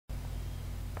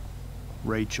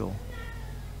Rachel,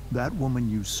 that woman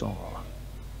you saw,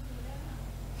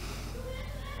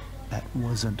 that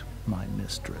wasn't my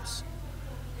mistress.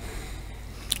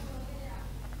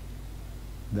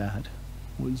 That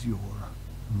was your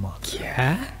mother.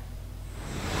 क्या?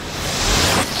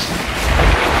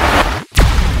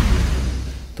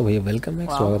 तो भैया welcome है,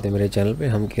 स्वागत है मेरे चैनल पे।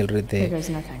 हम खेल रहे थे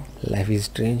life is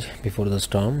strange before the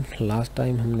storm. Last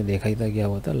time हमने देखा ही था क्या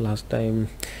हुआ था। लास्ट टाइम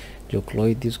जो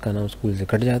क्लोई थी उसका नाम स्कूल से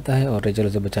कट जाता है और रेचल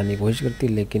उसे बचाने की कोशिश करती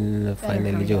है, लेकिन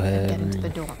फाइनली जो है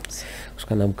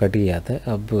उसका नाम कट ही जाता है।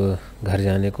 अब घर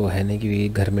जाने को है नहीं क्योंकि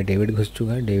घर में डेविड घुस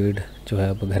चुका है। डेविड जो है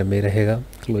अब घर में रहेगा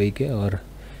क्लोई के, और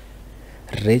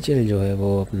रेचल जो है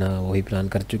वो अपना वही प्लान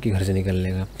कर चुकी घर से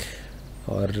निकलने का।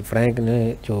 और फ्रैंक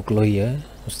ने जो क्लोई है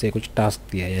उससे कुछ टास्क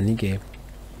दिया है, यानी कि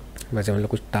वैसे मतलब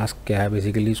कुछ टास्क क्या है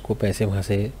बेसिकली, उसको पैसे वहाँ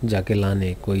से जाके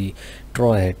लाने। कोई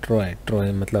ट्रॉय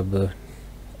मतलब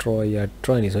ट्रॉय या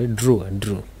ट्रॉय नहीं सॉरी ड्रू है,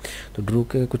 ड्रू। तो ड्रू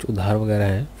के कुछ उधार वगैरह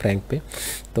हैं फ्रैंक पे।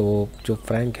 तो जो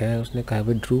फ्रैंक है उसने कहा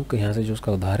भाई ड्रू के यहाँ से जो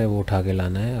उसका उधार है वो उठा के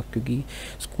लाना है। अब क्योंकि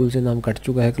स्कूल से नाम कट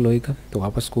चुका है क्लोई का, तो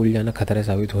वापस स्कूल जाना खतरे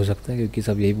साबित हो सकता है, क्योंकि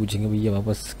सब यही पूछेंगे भैया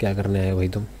वापस क्या करने आए भाई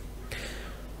तुम।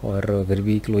 और फिर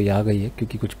भी क्लोई आ गई है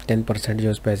क्योंकि कुछ 10%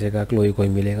 जो उस पैसे का क्लोई को ही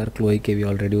मिलेगा, और क्लोई के भी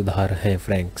ऑलरेडी उधार हैं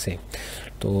फ्रैंक से।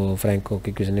 तो फ्रैंक को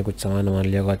क्योंकि उसने कुछ सामान वामान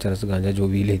लिया, चरस गांजा जो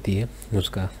भी लेती है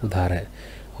उसका उधार है,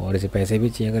 और इसे पैसे भी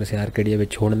चाहिए। अगर इसे आर्केडिया पे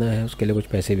छोड़ना है उसके लिए कुछ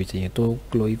पैसे भी चाहिए। तो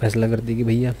क्लोई फैसला करती है कि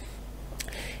भैया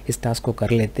इस टास्क को कर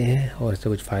लेते हैं और इससे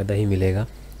कुछ फ़ायदा ही मिलेगा।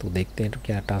 तो देखते हैं तो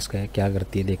क्या टास्क है, क्या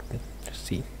करती है, देखते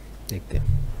हैं। देखते हैं।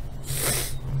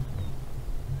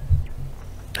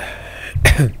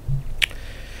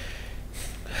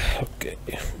 ओके,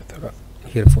 थोड़ा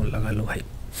ईयरफोन लगा लूँ भाई।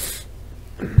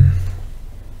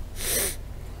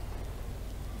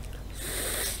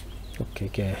 ओके,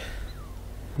 क्या है?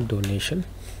 Donation.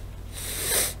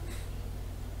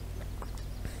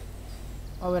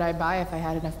 What would I buy if I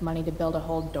had enough money to build a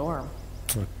whole dorm?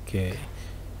 Okay,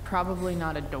 Probably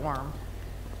not a dorm.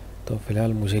 तो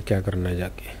फिलहाल मुझे क्या करना है,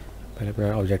 जाके पहले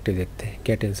अपना ऑब्जेक्टिव देखते हैं।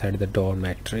 Get inside the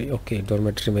dormitory. Okay,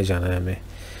 dormitory में जाना है हमें।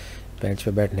 बेंच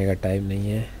पे बैठने का टाइम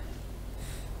नहीं है।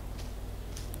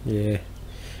 ये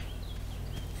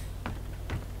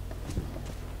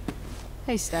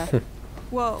Hey, Steph.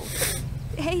 Whoa.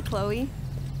 Hey, Chloe.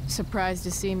 Surprised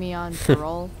to see me on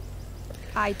parole?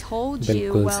 I told you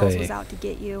बिल्कुल Wells सही। was out to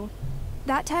get you.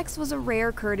 That text was a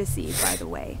rare courtesy, by the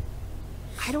way.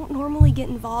 I don't normally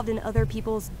get involved in other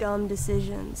people's dumb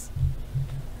decisions.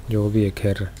 जो भी है,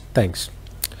 खैर thanks.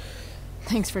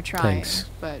 Thanks for trying. Thanks.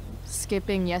 But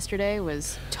skipping yesterday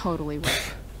was totally worth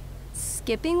it.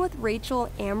 Skipping with Rachel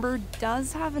Amber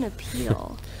does have an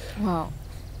appeal. Well,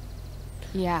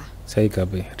 yeah. सही कहा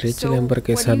भाई। Rachel So, amber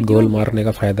के what are साथ you goal doing मारने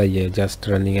का फ़ायदा ये है, just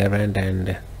running around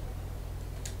and.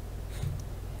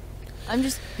 I'm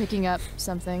just picking up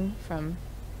something from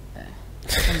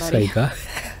सही somebody. कहा।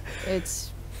 It's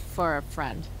for a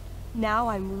friend. Now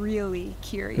I'm really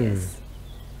curious.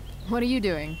 What are you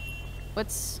doing?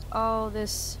 What's all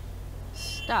this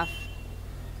stuff?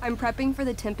 I'm prepping for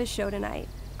the Tempest show tonight.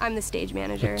 I'm the stage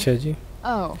manager. अच्छा जी,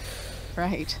 Oh,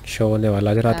 right. Show होने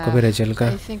वाला आज रात को भी Rachel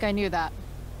का। I think I knew that.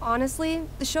 Honestly,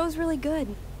 the show's really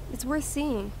good. It's worth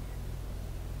seeing.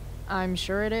 I'm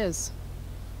sure it is.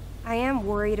 I am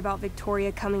worried about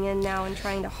Victoria coming in now and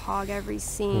trying to hog every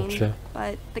scene, Okay.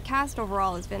 but the cast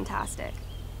overall is fantastic.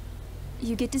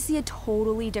 You get to see a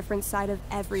totally different side of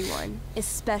everyone,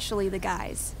 especially the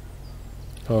guys.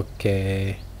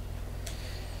 Okay,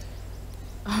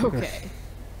 Okay.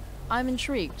 I'm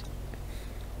intrigued.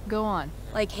 Go on.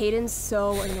 Like, Hayden's so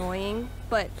annoying,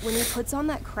 but when he puts on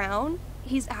that crown,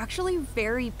 he's actually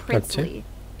very princely.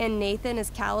 And Nathan is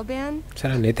Caliban.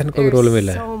 सारा Nathan को भी role There's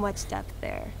मिला है। so much depth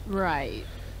there. Right.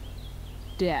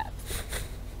 Depth.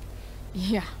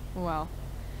 Yeah, well,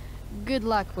 good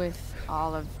luck with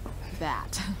all of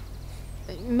that.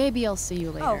 Maybe I'll see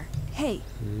you later. Oh, hey,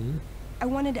 I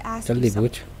wanted to ask you जल्दी something.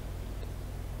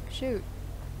 पूछ। Shoot.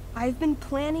 I've been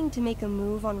planning to make a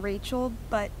move on Rachel,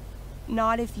 but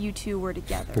not if you two were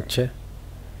together. अच्छा,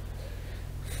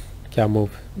 क्या move?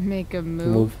 Make a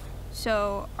move. Move So,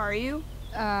 are you?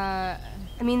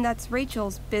 I mean, that's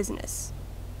Rachel's business.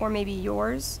 Or maybe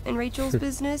yours and Rachel's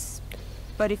business.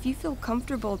 But if you feel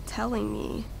comfortable telling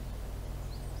me...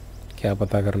 क्या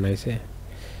पता करना इसे?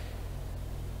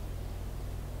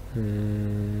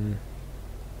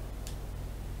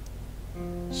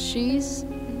 She's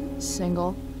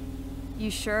single.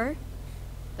 You sure?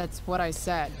 That's what I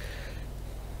said.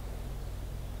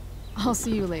 I'll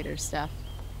see you later, Steph.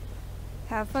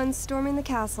 Have fun storming the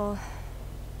castle.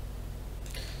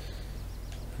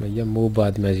 भैया move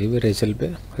बाद में अजीब है Rachel पे।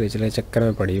 रेचल के चक्कर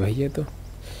में पड़ी भाई ये तो।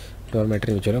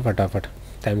 डॉर्मेट्री में चलो फटाफट,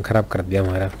 टाइम ख़राब कर दिया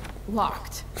हमारा।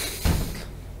 Locked.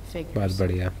 बहुत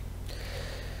बढ़िया।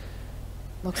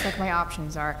 Looks like my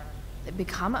options are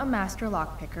become a master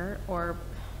lockpicker or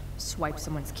swipe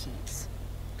someone's keys.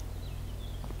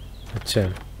 अच्छा,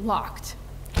 Locked.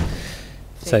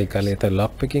 सही कहा, या तो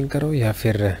लॉक पिकिंग करो या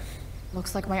फिर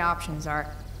Looks like my options are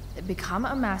become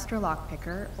a master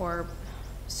lockpicker or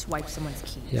swipe someone's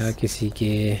keys. या किसी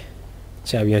के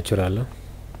चाबियाँ चुरा लो।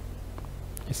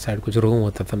 इस साइड कुछ रूम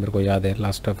होता था, मेरे को याद है,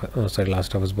 लास्ट ऑफ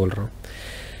अस बोल रहा हूँ।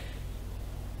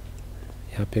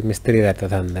 यहाँ पे एक मिस्त्री रहता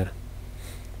था अंदर।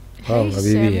 Hey,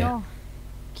 अभी भी है। Samuel.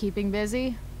 Keeping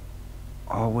busy?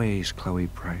 Always, Chloe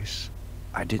Price.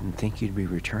 I didn't think you'd be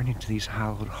returning to these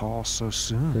hallowed halls so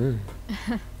soon.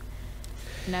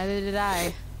 Neither did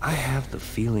I. I have the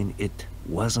feeling it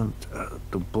wasn't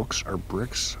the books or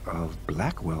bricks of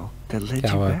Blackwell that led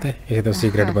क्या you बात है, back. ये तो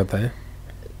secret पता है।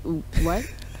 What?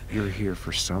 You're here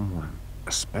for someone,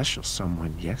 a special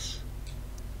someone, yes?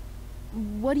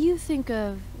 What do you think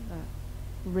of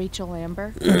Rachel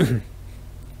Amber?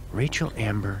 Rachel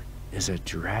Amber is a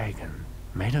dragon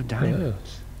made of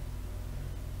diamonds.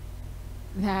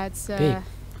 That's Deep.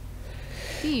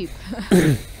 deep.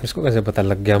 इसको कैसे पता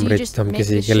लग गया Do you अमृत just हम make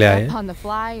किसी this के लिए shit आए up हैं? on the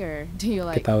fly, or do you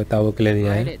like किताबों के लिए नहीं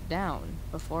write आए, it down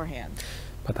beforehand?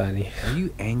 पता नहीं। Are you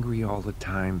angry all the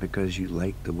time because you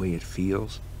like the way it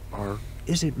feels? Or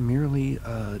is it merely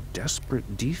a desperate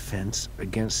defense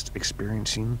against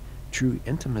experiencing true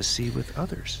intimacy with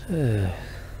others?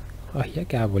 ये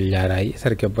क्या बोल जा रहा है, ये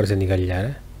सर के ऊपर से निकल जा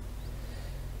रहा है।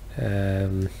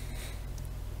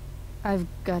 I've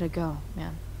gotta go,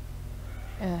 man.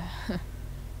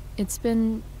 It's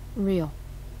been real.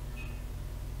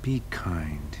 Be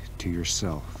kind to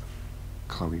yourself,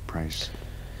 Chloe Price.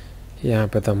 यहाँ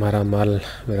पे तो हमारा माल,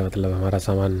 मेरा मतलब हमारा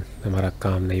सामान, हमारा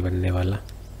काम नहीं बनने वाला।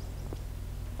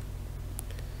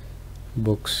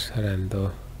 बुक्स रहने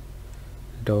दो,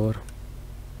 डोर,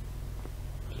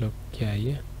 लोग क्या है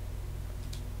ये,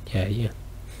 क्या है ये?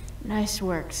 Nice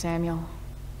work, Samuel.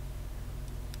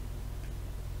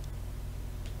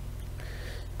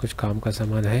 कुछ काम का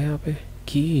सामान है यहाँ पे?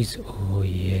 कीज, ओह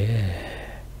ये,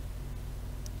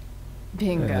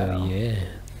 Bingo. ये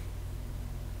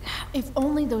If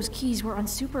only those keys were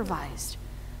unsupervised.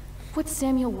 What's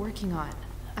Samuel working on?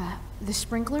 The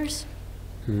sprinklers?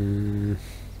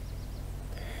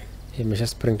 ये हमेशा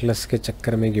स्प्रिंकलर्स के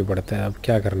चक्कर में क्यों पड़ता है? अब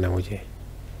क्या करना है मुझे?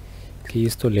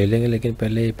 कीज तो ले लेंगे, लेकिन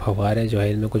पहले ये फव्वारे जो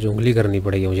है इनमें कुछ उंगली करनी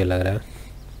पड़ेगी मुझे लग रहा है।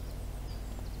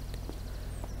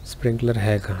 स्प्रिंकलर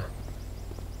है कहाँ?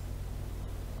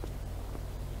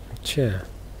 अच्छा,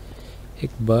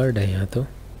 एक बर्ड है यहाँ तो।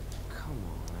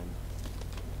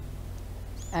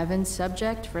 Evan's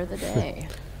subject for the day.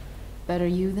 Better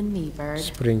you than me, bird.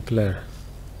 Sprinkler,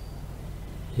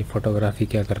 ये फोटोग्राफी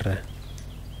क्या कर रहा है?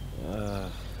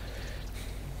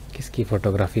 किसकी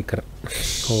फोटोग्राफी कर,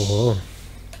 ओहो,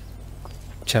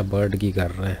 अच्छा बर्ड की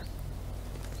कर रहा है।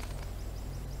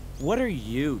 What are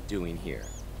you doing here?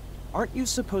 Aren't you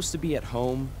supposed to be at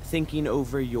home, thinking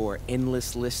over your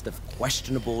endless list of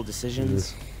questionable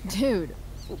decisions? Dude,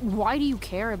 why do you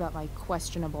care about my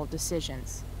questionable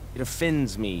decisions? It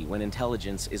offends me when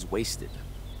intelligence is wasted.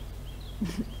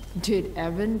 Did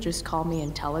Evan just call me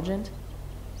intelligent?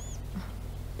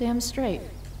 Damn straight.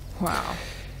 Wow.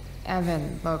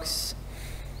 Evan looks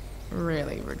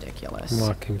really ridiculous.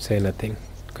 Mark him, say nothing.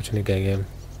 कुछ नहीं कहेंगे हम।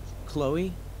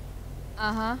 Chloe,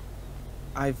 Uh-huh.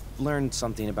 I've learned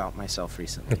something about myself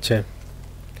recently. अच्छा,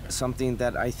 Something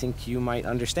that I think you might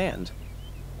understand.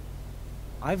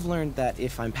 I've learned that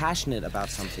if I'm passionate about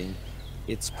something,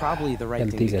 it's probably the right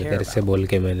गलती thing to कर care कर इससे about. बोल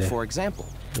के मैंने, For example,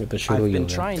 ये तो शुरू I've ही हो been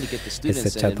गया। trying to get the इससे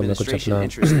students अच्छा in तो मैं कुछ administration अपना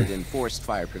interested in forest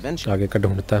fire prevention. आगे का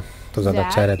ढूंढता तो ज़्यादा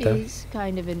अच्छा That रहता। is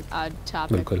kind of an odd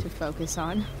topic बिल्कुल। to focus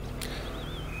on.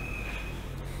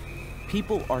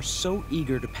 People are so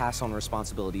eager to pass on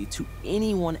responsibility to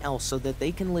anyone else so that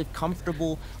they can live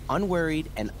comfortable, unworried,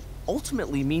 and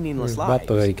ultimately meaningless बात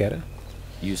तो lives. वही कह रहा।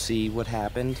 You see what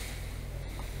happened?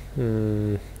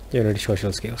 You need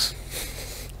social skills.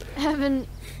 Evan,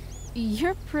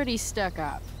 you're pretty stuck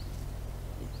up.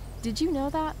 Did you know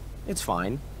that? It's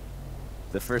fine.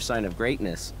 The first sign of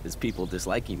greatness is people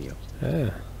disliking you.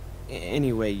 Ah,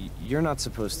 Anyway, you're not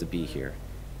supposed to be here.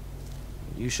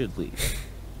 You should leave.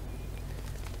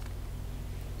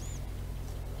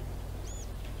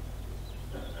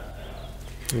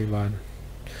 विवाद।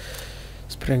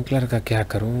 Sprinkler का क्या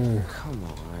करूं? Come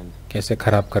on. कैसे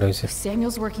खराब करूं इसे? If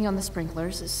Samuel's working on the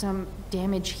sprinklers, some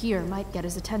damage here might get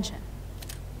his attention.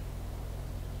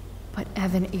 But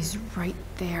Evan is right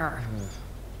there.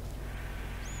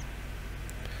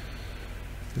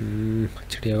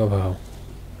 चिड़िया को भगाओ।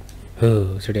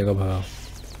 हो चिड़िया को भगाओ।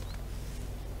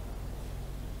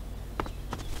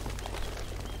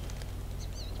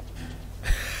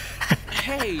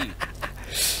 Hey!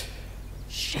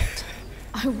 Shit.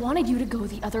 I wanted you to go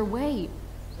the other way.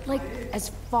 Like,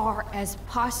 as far as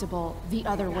possible the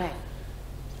other way.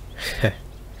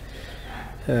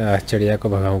 चिड़िया को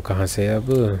भगाऊं कहाँ से अब?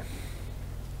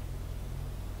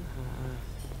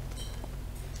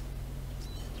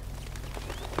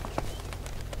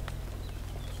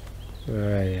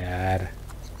 यार।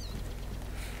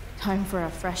 Time for a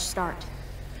fresh start.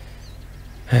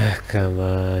 Come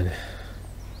on.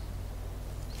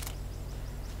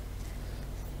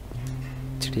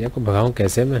 चिड़िया को भगाऊं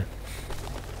कैसे मैं?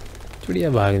 चिड़िया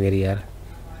भाग नहीं रही यार।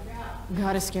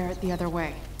 Gotta scare it the other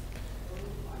way.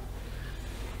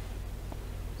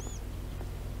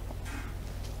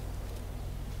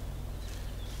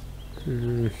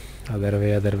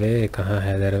 Other way कहाँ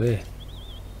है other way?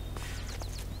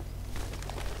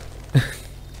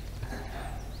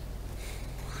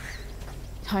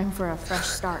 Time for a fresh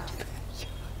start.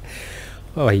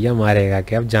 ओ भैया मारेगा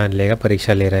क्या? अब जान लेगा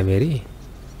परीक्षा ले रहा है मेरी।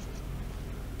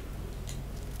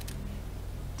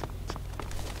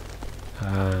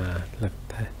 हाँ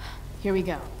लगता है। Here we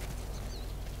go.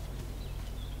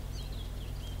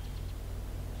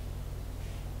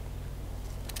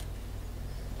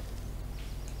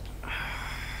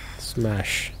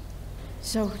 Smash.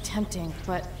 So tempting,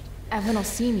 but Evan will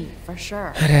see me for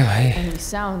sure. अरे भाई। And he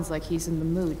sounds like he's in the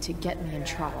mood to get me in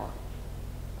trouble.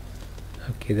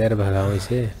 अब किधर भगाऊं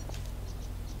इसे?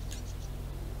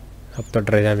 अब तो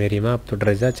डर जा मेरी माँ, अब तो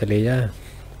डर जा, चले जा।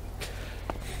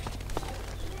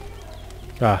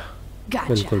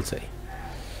 बिल्कुल सही।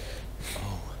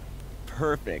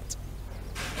 Perfect.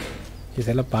 ये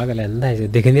साला पागल है, अंधा है, इसे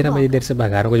दिख नहीं रहा मुझे देर से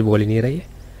भगा रहा, कुछ बोल ही नहीं रही है।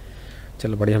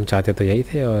 चलो बढ़िया, हम चाहते तो यही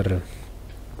थे, और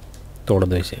तोड़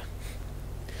दो इसे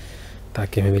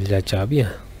ताकि हमें मिल जाए चाबियाँ।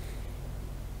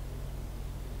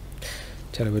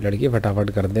 चलो भी लड़की फटाफट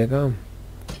कर दे काम।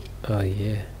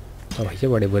 ये अब भैया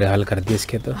बड़े बुरे हाल कर दिए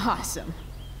इसके तो। Awesome.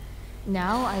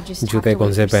 Now I just have जूते to कौन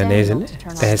wait से for पहने Samuel इसने? to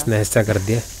turn on तहस the- नहस सा कर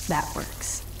दिया। That works.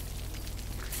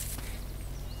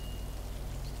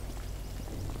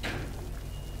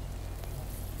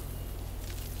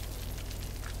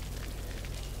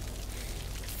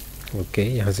 ओके,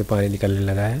 यहाँ से पानी निकलने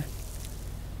लगा है।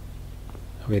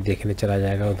 अब ये देखने चला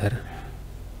जाएगा उधर।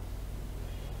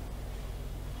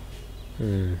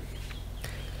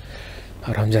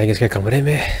 और हम जाएंगे इसके कमरे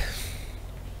में,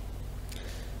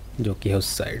 जो कि है उस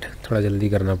साइड। थोड़ा जल्दी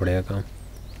करना पड़ेगा काम,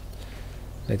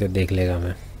 नहीं तो देख लेगा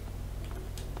मैं।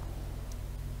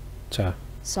 अच्छा,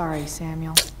 Sorry,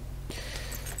 Samuel.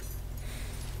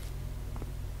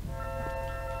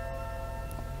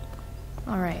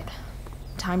 All right.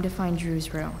 Time to find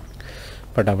Drew's room.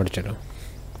 फटाफट चलो।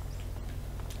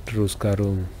 ड्रूस का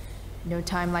room. No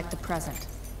time like the present.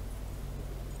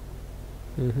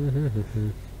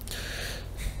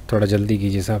 थोड़ा जल्दी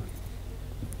कीजिए साहब,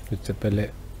 इससे पहले।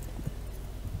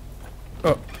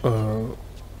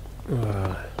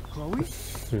 Chloe?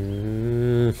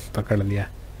 पकड़ लिया।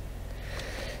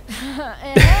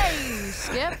 Hey,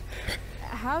 Skip.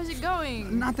 How's it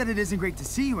going? Not that it isn't great to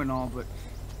see you and all, but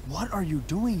what are you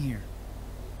doing here?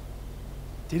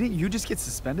 Didn't you just get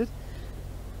suspended?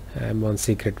 I'm on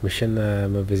secret mission.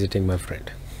 I'm visiting my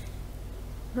friend.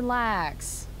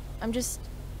 Relax. I'm just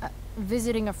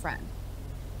visiting a friend.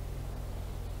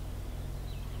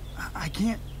 I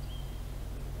can't.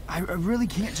 I really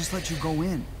can't just let you go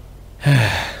in.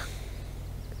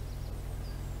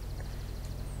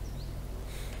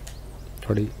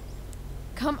 थोड़ी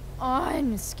Come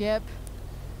on, Skip.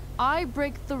 I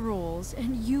break the rules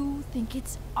and you think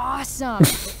it's awesome.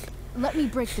 Let me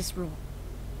break this rule.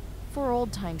 For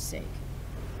old time's sake.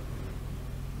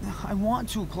 I want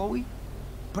to, Chloe,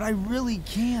 but I really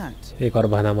can't. एक और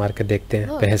बहाना मार के देखते हैं,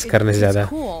 Look, बहस करने से it's ज़्यादा।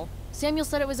 cool. Samuel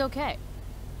said it was okay.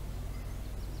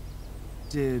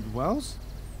 Did Wells?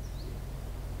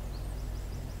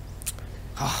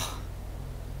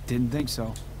 Didn't think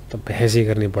so. तो बहस ही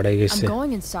करनी पड़ेगी I'm इससे।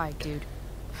 going inside, dude.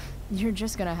 You're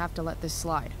just gonna have to let this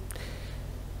slide.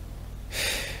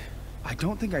 I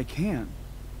don't think I can.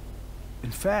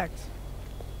 In fact,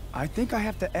 I think I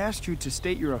have to ask you to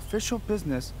state your official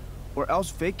business or else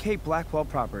vacate Blackwell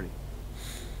property.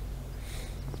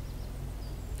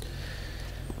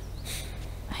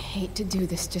 I hate to do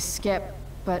this to Skip,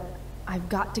 but I've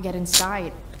got to get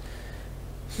inside.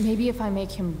 Maybe if I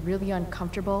make him really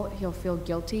uncomfortable, he'll feel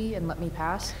guilty and let me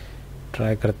pass.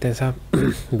 Try करते हैं साहब,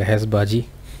 बहसबाजी।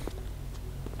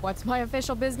 What's my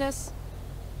official business?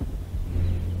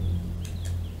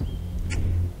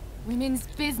 Women's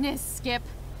business, Skip.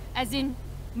 As in,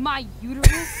 my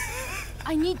uterus?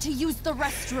 I need to use the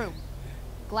restroom.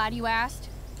 Glad you asked.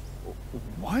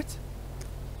 What?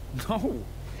 No.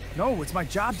 No, it's my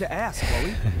job to ask,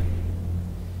 Chloe.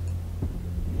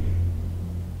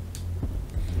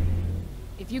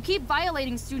 If you keep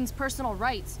violating students' personal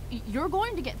rights, you're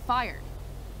going to get fired.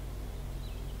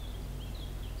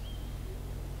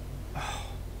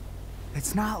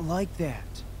 It's not like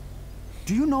that.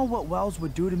 Do you know what Wells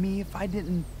would do to me if I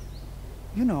didn't,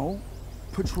 you know,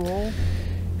 patrol?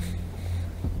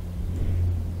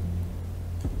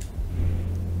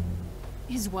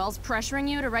 Is Wells pressuring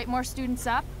you to write more students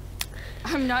up?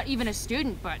 I'm not even a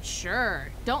student, but sure.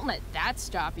 Don't let that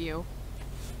stop you.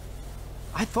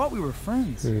 I thought we were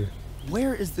friends.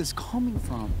 Where is this coming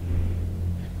from?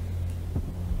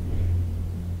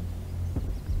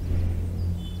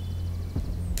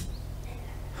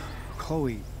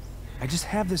 Chloe, I just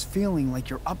have this feeling like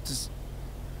you're up to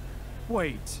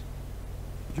Wait.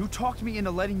 You talked me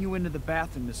into letting you into the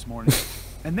bathroom this morning,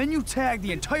 and then you tagged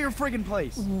the entire friggin'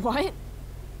 place. What?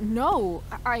 No,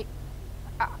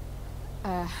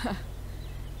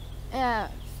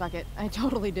 fuck it. I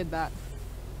totally did that.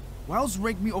 Wells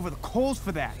raked me over the coals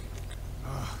for that.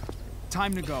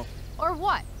 Time to go. Or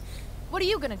what? What are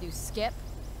you gonna do, Skip?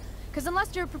 Because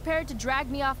unless you're prepared to drag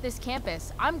me off this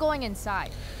campus, I'm going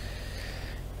inside.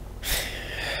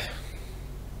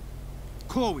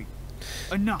 Chloe,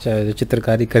 enough. जो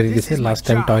चित्रकारी करी थी last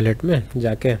time toilet में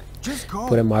जाके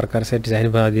पूरे marker से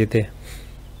design बना दिए थे.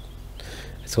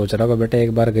 सोच रहा होगा बेटा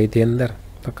एक बार गई थी अंदर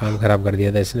तो काम खराब कर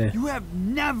दिया था इसने. You have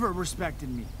never respected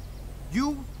me. You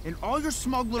and all your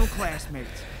smug little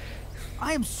classmates.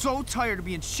 I am so tired of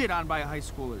being shit on by high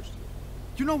schoolers.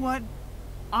 You know what?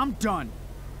 I'm done.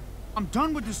 I'm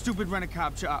done with this stupid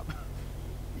rent-a-cop job.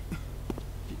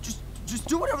 Just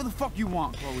do whatever the fuck you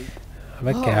want, Chloe.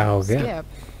 अबे क्या हो गया?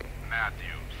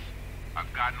 Matthews,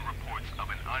 I've gotten reports of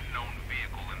an unknown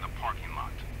vehicle in the parking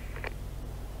lot.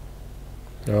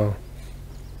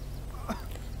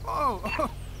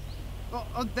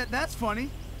 That's funny.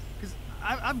 Cause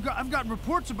I've got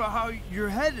reports about how your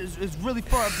head is really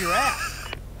far up your ass.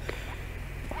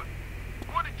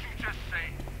 What did you just say?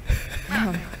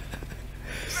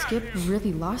 Skip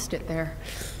really lost it there.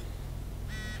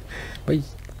 भाई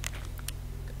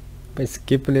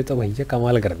skip ने तो भैया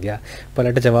कमाल कर दिया,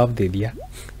 पलट जवाब दे दिया.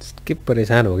 स्किप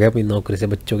परेशान हो गया अपनी नौकरी से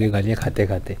बच्चों की गालियाँ खाते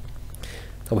खाते.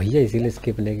 तो भैया इसीलिए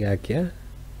स्किप ने क्या किया,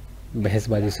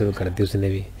 बहसबाजी शुरू कर दी उसने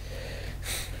भी.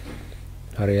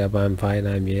 अरे अब I am fine,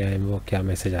 I am ये, आई एम वो, क्या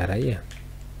मैसेज आ रहा है ये?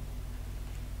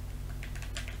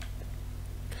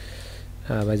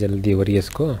 हाँ भाई जल्दी हो रही है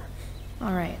इसको.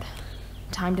 Alright,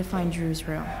 time to find Drew's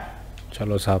room.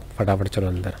 चलो साहब फटाफट चलो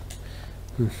अंदर.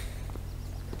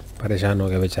 परेशान हो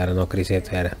गया बेचारा नौकरी से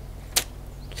तो यार.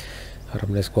 और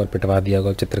हमने इसको और पिटवा दिया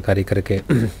होगा चित्रकारी करके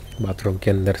बाथरूम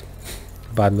के अंदर.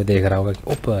 बाद में देख रहा होगा कि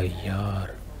ओपा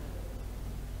यार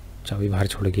चाबी बाहर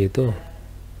छोड़ गई तो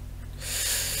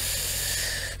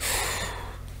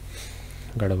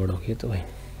गड़बड़ हो गई. तो भाई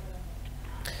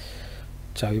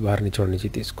चाबी बाहर नहीं छोड़नी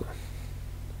चाहिए थी इसको.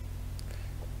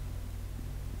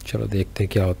 चलो देखते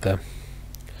क्या होता है.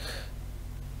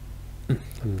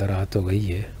 अंदर आ तो गई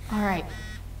है. Alright,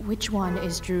 which one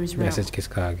is Drew's room? Message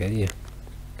किसका आ गया ये?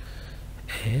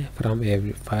 From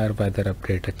fire weather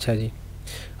update. अच्छा जी.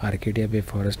 आर्केडिया बे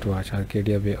फॉरेस्ट वॉच,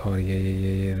 आर्केडिया बे और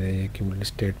ये क्यूमुलेटिव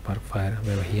स्टेट पार्क फायर.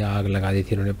 हमें भैया आग लगा दी थी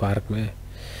इन्होंने पार्क में,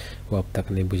 वो अब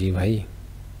तक नहीं बुझी भाई.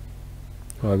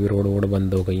 और अभी रोड वोड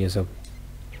बंद हो गई हैं सब.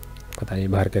 पता नहीं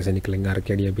बाहर कैसे निकलेंगे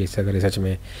आर्केडिया बेस. अगर सच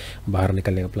में बाहर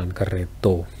निकलने का प्लान कर रहे हैं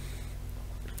तो.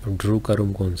 ड्रू का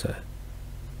रूम कौन सा है?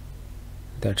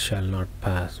 That shall not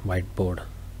pass. White board.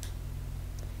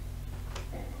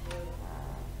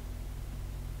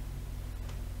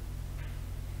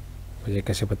 मुझे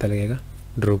कैसे पता लगेगा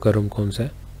ड्रू का रूम कौन सा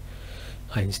है?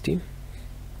 आइंस्टीन.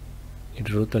 ये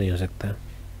ड्रू तो नहीं हो सकता.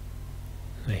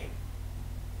 नहीं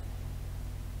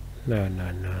ना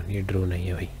ना ना, ये ड्रू नहीं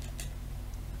है भाई.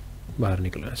 बाहर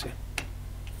निकलने से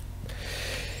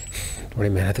बड़ी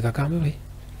मेहनत का काम है भाई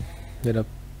मेरा.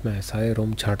 मैं सारे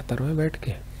रूम छांटता रहा बैठ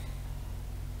के.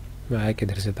 मैं आया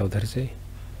किधर से था? उधर से.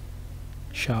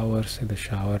 शावर से तो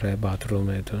शावर है, बाथरूम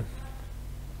है तो.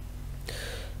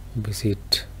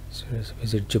 Visit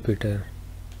Jupiter,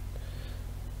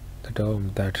 the dome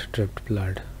that dripped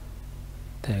blood.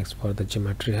 Thanks for the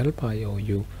geometry help. I owe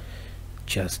you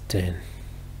Justin.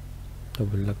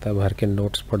 अब लगता है बाहर के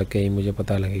नोट्स पढ़ के ही मुझे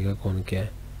पता लगेगा कौन क्या है.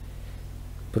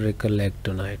 Break a leg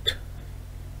tonight.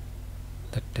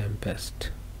 The Tempest.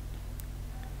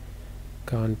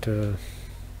 Can't.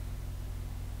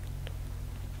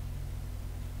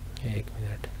 एक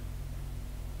minute.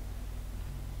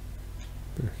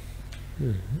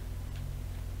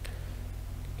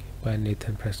 by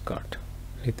Nathan Prescott.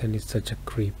 Nathan is such a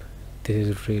creep. This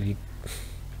is really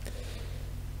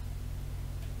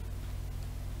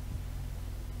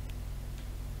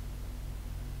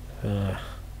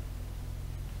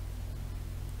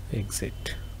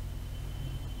exit.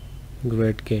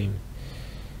 Great game.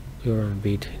 You're on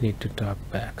beat. Need to talk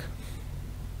back.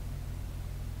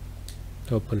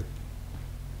 Open.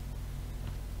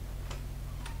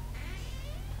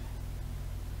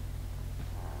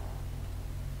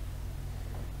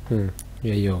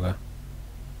 यही होगा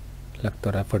लग तो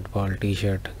रहा है. फुटबॉल टी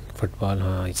शर्ट फुटबॉल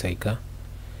हाँ ऐसा का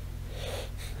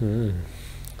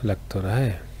लग तो रहा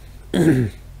है.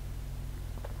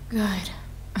 Good.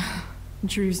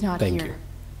 Drew's not Thank here.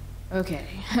 you. Okay.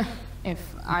 If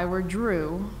I were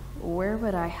Drew, where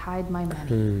would I hide my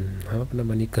money? हम अपना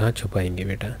मनी कहाँ छुपाएंगे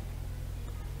बेटा.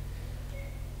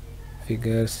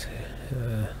 Figures.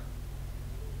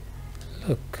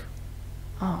 Look.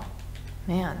 Oh,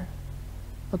 man.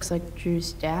 Looks like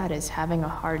Drew's dad is having a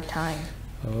hard time.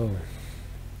 Oh.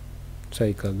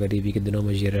 सही का गरीबी के दिनों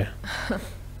में जी रहा है.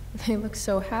 They look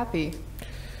so happy.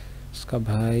 उसका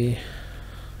भाई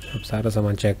अब सारा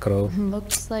सामान चेक करो.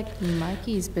 Looks like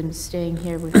Mikey's been staying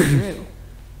here with Drew.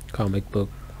 Comic book.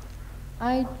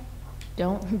 I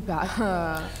don't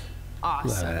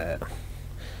awesome.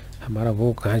 हमारा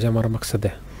वो कहाँ जा हमारा मकसद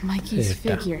है. Mikey's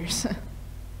figures.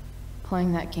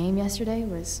 Playing that game yesterday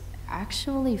was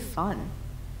actually fun.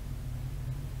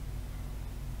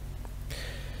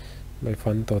 भाई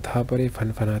फन तो था पर ये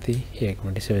फन फनाती. एक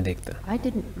मिनट से मैं देखता. I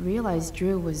didn't realize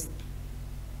Drew was.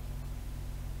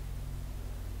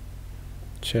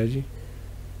 अच्छा जी.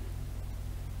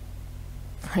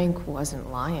 Frank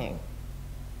wasn't lying.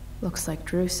 Looks like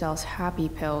Drew sells happy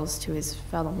pills to his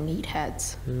fellow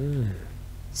meatheads.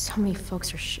 So many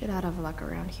folks are shit out of luck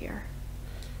around here.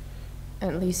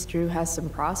 At least Drew has some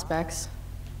prospects.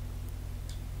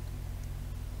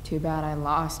 Too bad I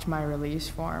lost my release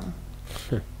form.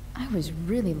 I was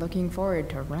really looking forward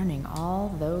to running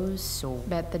all those souls.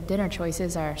 Bet the dinner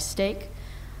choices are steak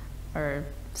or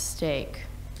steak.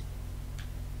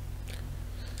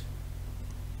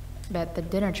 Bet the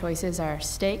dinner choices are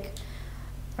steak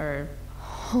or...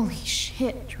 Holy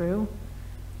shit, Drew.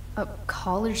 A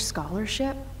college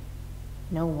scholarship?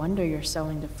 No wonder you're so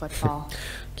into football.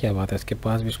 क्या बात है इसके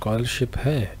पास भी scholarship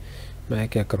है. मैं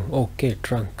क्या करूं. Okay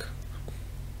trunk.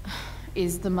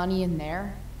 Is the money in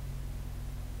there?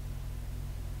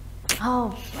 All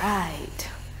right.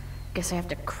 Guess I have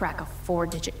to crack a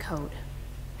 4-digit code.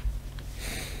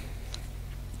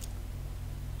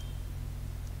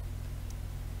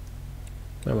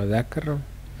 मैं मजाक कर रहा हूँ.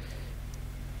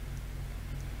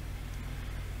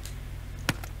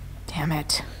 Damn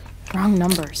it. Wrong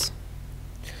numbers.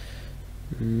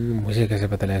 मुझे कैसे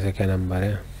पता लगा ऐसा क्या नंबर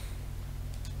है.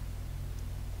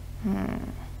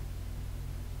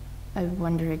 I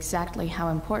wonder exactly how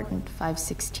important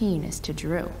 516 is to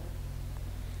Drew.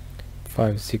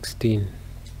 516.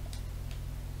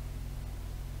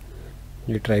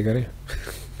 ये ट्राई करें.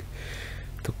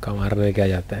 तुक्का मारने में क्या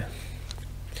जाता है.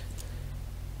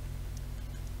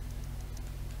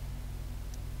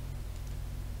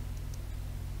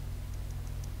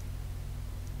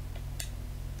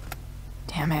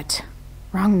 Damn it.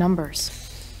 Wrong numbers.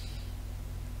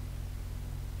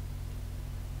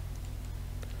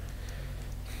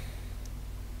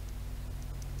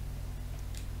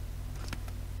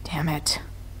 Damn it.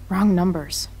 Wrong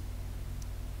numbers.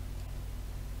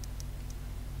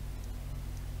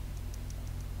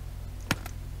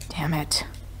 Damn it.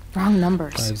 Wrong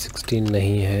numbers. 516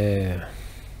 नहीं है.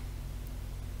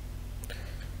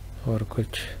 और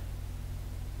कुछ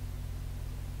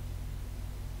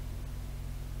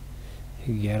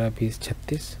 11 20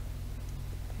 36.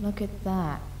 Look at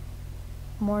that.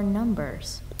 More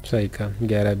numbers. सही का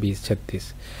 11 20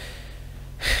 36.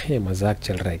 ये मजाक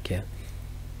चल रहा है क्या.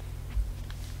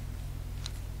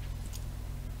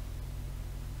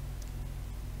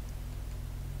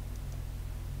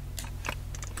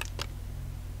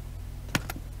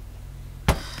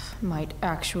 Might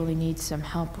actually need some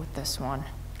help with this one.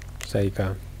 सही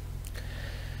का.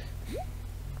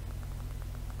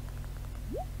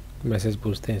 मैसेज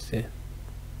पूछते हैं इससे.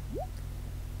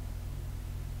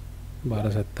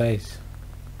 1227.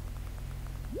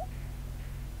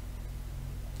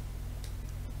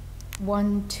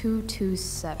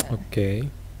 1227. Okay.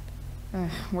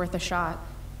 Worth a shot.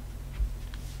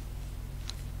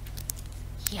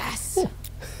 Yes.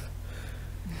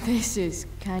 This is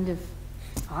kind of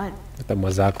fun. तो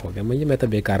मजाक हो गया. मैं तो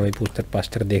बेकार में पूछकर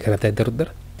पास्टर देख रहा था इधर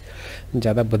उधर.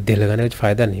 ज़्यादा बुद्धि लगाने कुछ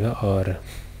फ़ायदा नहीं हुआ. और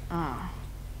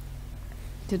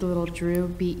Did little Drew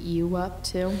beat you up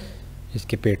too?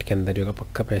 इसके पेट के अंदर होगा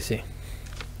पक्का पैसे.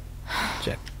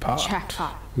 Jackpot.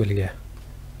 मिल गया.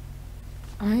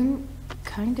 I'm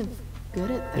kind of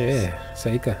good at this.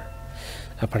 सही का.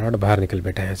 अब फटाफट बाहर निकल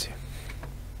बैठा है यहाँ से.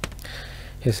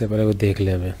 इससे पहले वो देख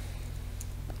ले हमें.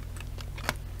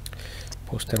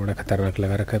 पोस्टर बड़ा खतरनाक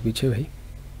लगा रखा है पीछे भाई.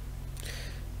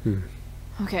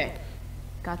 Okay,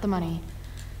 got the money.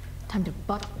 Time to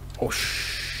butt. Oh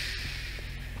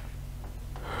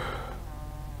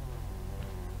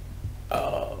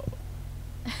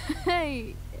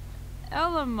Hey,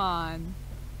 Elamon.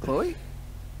 Chloe?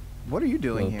 What are you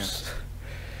doing here?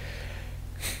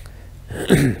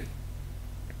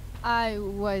 I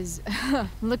was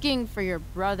looking for your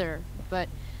brother, but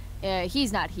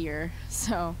he's not here,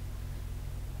 so...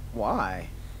 Why?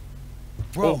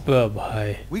 Bro,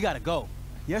 भाई. we gotta go.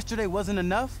 Yesterday wasn't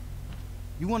enough?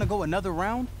 You wanna go another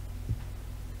round?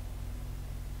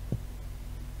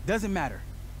 Doesn't matter.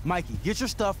 Mikey, get your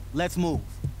stuff, let's move.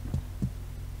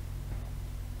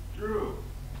 Drew,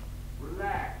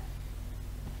 relax.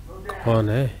 Slow down. कौन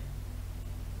है?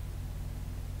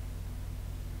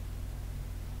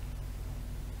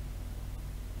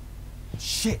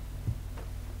 Shit.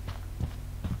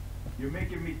 You're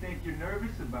making me think you're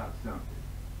nervous about something.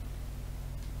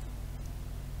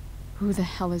 Who the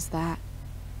hell is that?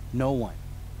 No one.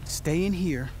 Stay in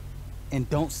here and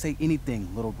don't say anything,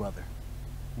 little brother.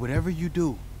 Whatever you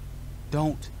do,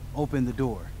 don't open the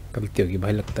door. गलती होगी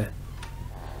भाई लगता है.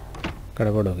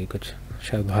 गड़बड़ होगी कुछ.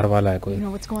 शायद बाहर वाला है कोई. You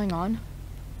know what's going on?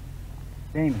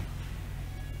 Damon,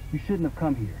 you shouldn't have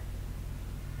come here.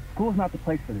 School's not the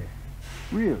place for this.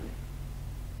 Really?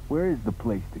 Where is the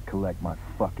place to collect my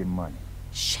fucking money?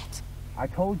 Shit. I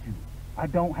told you, I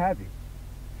don't have it.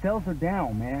 Sales are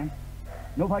down, man.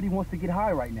 Nobody wants to get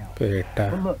high right now. बेटा.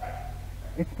 But look,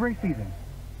 it's spring season.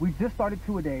 We just started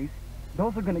two-a-days.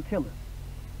 Those are gonna kill us.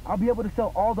 I'll be able to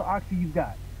sell all the oxy you've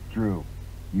got. Drew,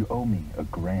 you owe me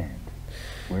 $1,000.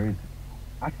 Where is it?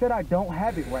 I said I don't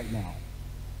have it right now.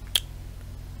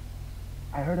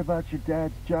 I heard about your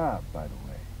dad's job, by the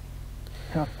way.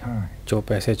 Tough time. जो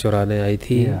पैसे चुराने आई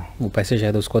थी वो पैसे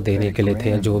शायद उसको देने के लिए थे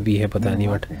या जो भी है पता नहीं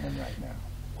बट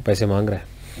वो पैसे मांग रहा है.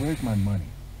 Where's my money,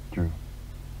 Drew?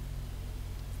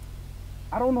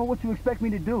 I don't know what you expect me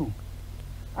to do.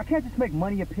 I can't just make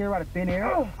money appear out of thin air.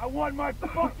 I want my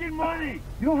fucking money!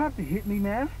 You don't have to hit me,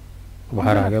 man.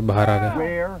 बाहर आ गया बाहर आ गया.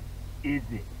 Where is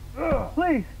it?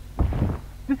 Please,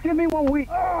 just give me 1 week.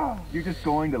 You're just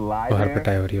going to lie बाहर there?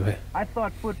 पिटाई हो रही है. I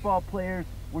thought football players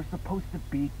were supposed to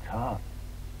be tough.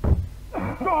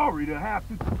 Sorry to have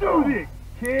to do this,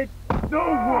 kid. No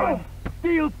one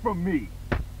steals from me.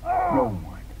 No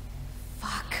one.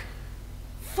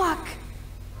 Fuck.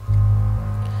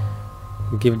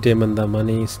 Give Damon the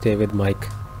money. Stay with Mike.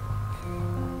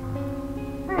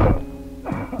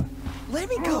 Let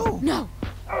me go! No!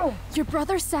 Your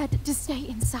brother said to stay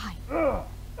inside.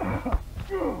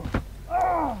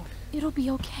 It'll be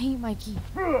okay, Mikey.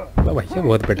 भैया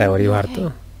बहुत पिटाई हो रही है बाहर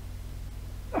तो.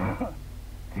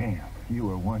 Damn, you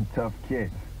were one tough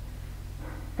kid.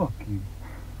 Fuck you.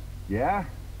 Yeah?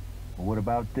 Well, what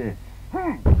about this?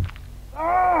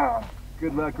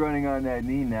 Good luck running on that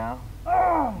knee now.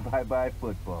 Bye-bye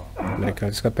football. मेरे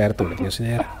ख्याल से इसका पैर तोड़ दिया उसने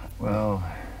यार. Well,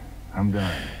 I'm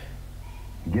done.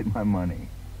 Get my money.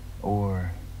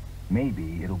 Or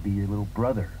maybe it'll be your little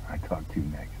brother I talk to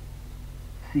next.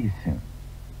 See you soon.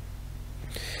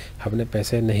 हमने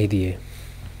पैसे नहीं दिए.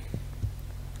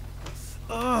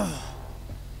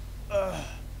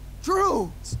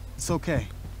 Drew! It's okay.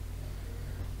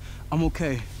 I'm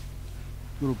okay,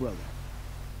 little brother.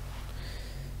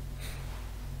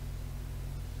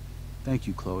 Thank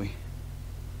you, Chloe.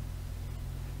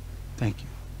 Thank you.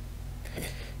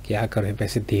 क्या करें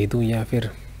पैसे दे दूं या फिर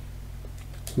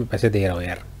मैं पैसे दे रहा हूँ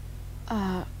यार.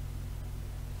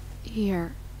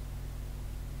 Here.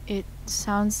 It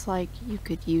sounds like you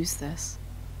could use this.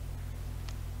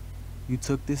 You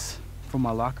took this from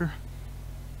my locker?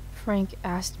 Frank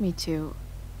asked me to.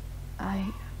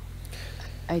 I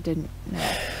didn't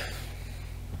know.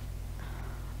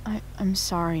 I'm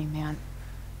sorry, man.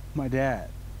 My dad.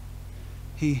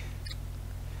 He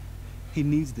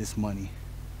needs this money.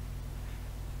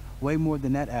 Way more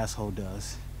than that asshole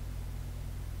does.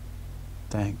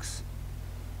 Thanks.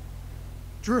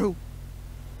 Drew,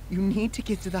 you need to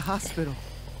get to the hospital.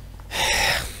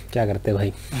 क्या करते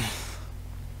भाई?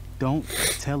 Don't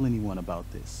tell anyone about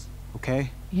this, okay?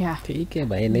 Yeah. ठीक है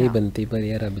भाई नहीं बनती पर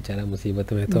यार बेचारा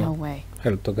मुसीबत में तो No way.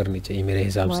 हेल्प तो करनी चाहिए मेरे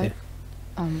हिसाब से.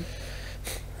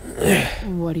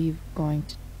 What are you going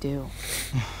to do?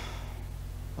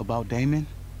 About Damon?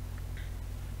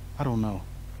 I don't know.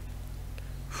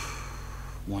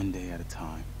 One day at a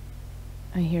time.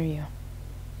 I hear you.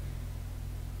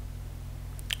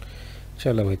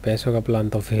 चलो भाई, पैसों का प्लान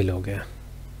तो फेल हो गया।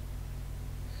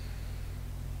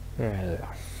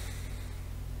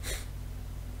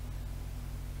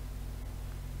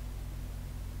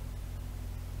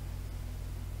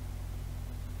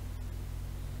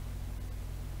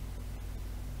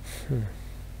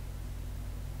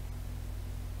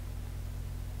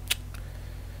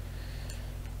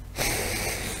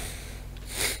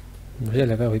 मुझे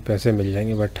लगा भाई पैसे मिल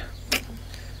जाएंगे, बट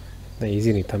इतना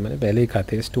ईजी नहीं था। मैंने पहले ही कहा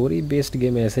था, स्टोरी बेस्ड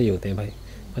गेम ऐसे ही होते हैं भाई।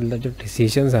 मतलब जो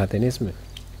डिसीजंस आते हैं ना इसमें,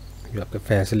 जो आपके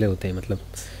फैसले होते हैं, मतलब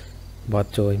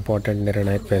बहुत जो इम्पोर्टेंट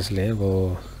निर्णायक फैसले हैं,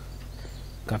 वो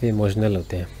काफ़ी इमोशनल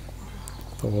होते हैं,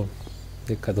 तो वो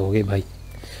दिक्कत हो गई भाई।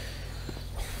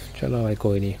 चलो भाई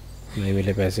कोई नहीं, नहीं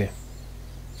मिले पैसे,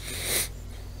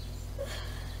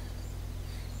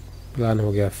 प्लान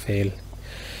हो गया फेल।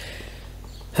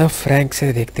 अब फ्रैंक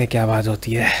से देखते हैं क्या आवाज़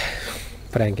होती है।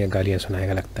 फ्रैंक क्या गालियाँ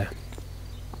सुनाएगा लगता है।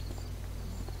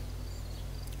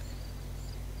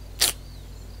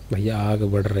 भैया आग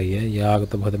बढ़ रही है, ये आग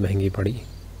तो बहुत महंगी पड़ी।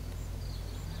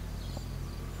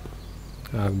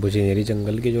 आग बुझी नहीं रही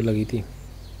जंगल की जो लगी थी।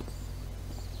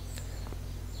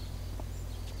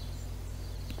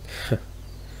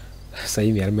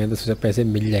 सही यार, मैं तो सोचा पैसे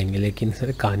मिल जाएंगे, लेकिन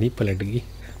सर कहानी पलट गई।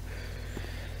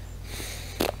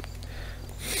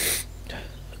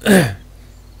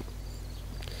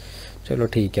 चलो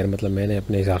ठीक है, मतलब मैंने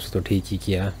अपने हिसाब से तो ठीक ही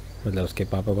किया। मतलब उसके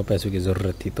पापा को पैसों की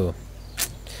ज़रूरत थी, तो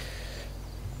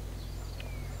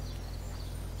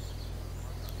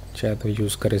शायद वो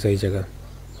यूज़ करे सही जगह।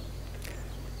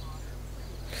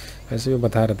 ऐसे भी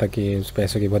बता रहा था कि उस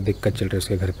पैसों की बहुत दिक्कत चल रही है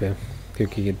उसके घर पे,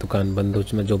 क्योंकि ये दुकान बंद हो,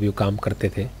 उसमें जो भी वो काम करते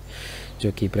थे,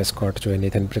 जो कि प्रेस्कॉट जो है,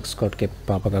 नेथन प्रेस्कॉट के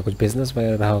पापा का कुछ बिजनेस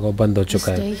वगैरह रहा होगा, वो बंद हो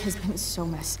चुका है,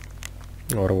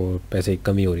 और वो पैसे की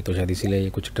कमी हो रही, तो शायद इसीलिए ये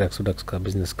कुछ ड्रग्स का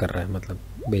बिजनेस कर रहा है, मतलब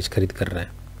बेच खरीद कर रहा है।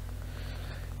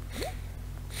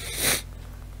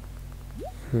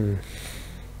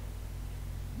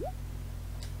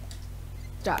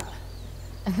 Stop.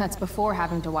 And that's before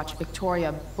having to watch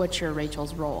Victoria butcher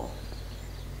Rachel's role.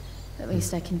 At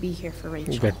least I can be here for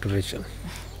Rachel. Get to Rachel.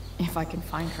 If I can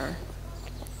find her.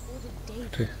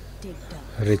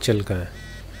 Rachel का है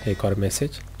एक और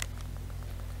message.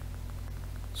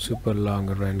 Super long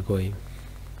run going.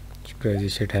 Crazy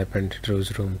shit happened in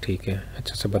Drew's room. ठीक है,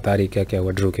 अच्छा से बता रही क्या क्या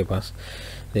हुआ ड्रू के पास।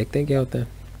 देखते हैं क्या होता है।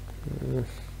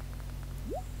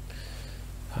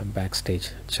 हाँ बैक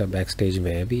स्टेज, अच्छा बैक स्टेज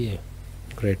में है भी ये।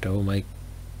 ग्रेट। ओ माई,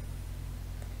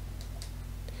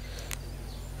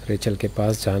 रेचल के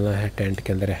पास जाना है, टेंट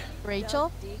के अंदर है। Rachel?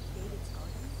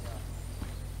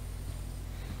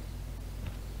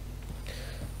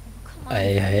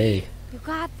 Hey. You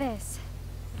got this.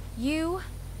 You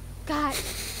got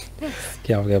this.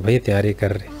 क्या हो गया भाई, तैयारी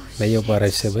कर रहे नहीं हो पा रहा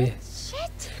इससे भाई,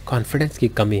 कॉन्फिडेंस की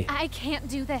कमी। I can't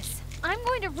do this. I'm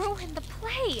going to ruin the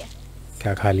play.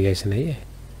 क्या खा लिया इसने, ये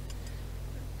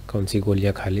कौन सी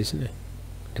गोलियां खा ली इसने?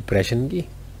 डिप्रेशन की,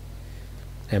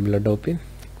 एम्लोडोपिन,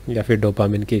 या फिर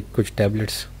डोपामिन की कुछ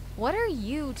tablets. What are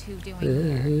you two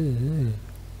doing?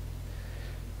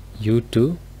 You too?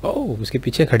 ओह, उसके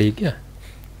पीछे खड़ी है क्या?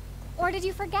 Or did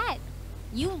you forget?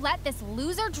 You let this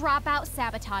loser dropout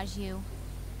sabotage you.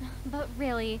 But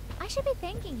really, I should be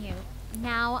thanking you.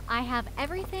 Now I have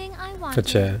everything I wanted.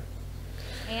 अच्छा।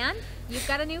 And you've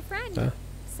got a new friend.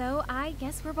 So I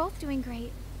guess we're both doing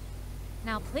great.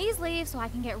 Now please leave so I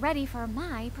can get ready for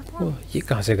my performance. ये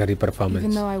कहाँ से करी performance?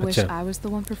 Even though I wish I was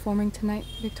the one performing tonight,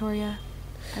 Victoria,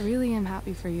 I really am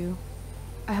happy for you.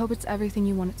 I hope it's everything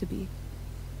you want it to be.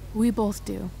 We both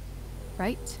do.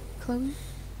 Right, Chloe?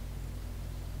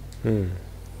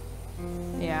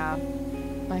 Yeah,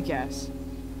 I guess.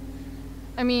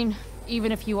 I mean,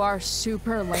 even if you are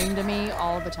super lame to me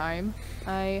all the time,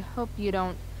 I hope you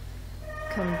don't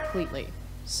completely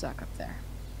suck up there.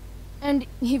 And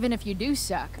even if you do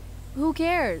suck, who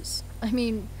cares? I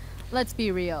mean, let's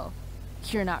be real.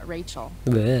 You're not Rachel.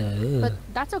 But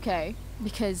that's okay,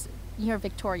 because you're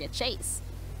Victoria Chase.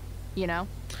 You know?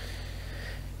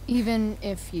 Even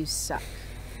if you suck.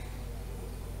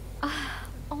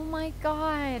 Oh my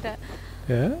god.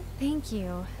 Yeah? Thank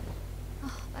you.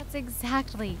 Oh, that's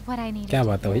exactly what I needed. क्या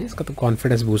बात है भाई, इसका तो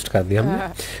confidence boost कर दिया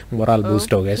हमने, moral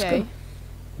boost हो गया इसका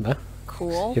ना।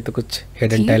 Cool. ये तो कुछ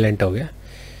हिडन टैलेंट हो गया।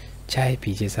 चाय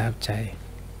पीजिए साहब, चाय।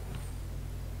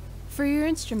 For your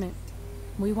instrument,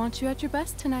 we want you at your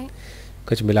best tonight.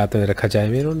 कुछ मिला तो रखा चाय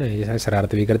में इन्होंने, ये सारी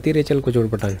शरारत भी करती है रेचल को, जोड़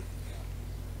पटांग।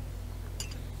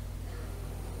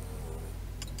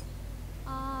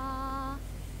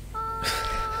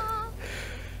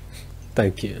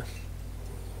 Thank you.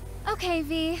 Okay,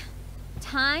 V.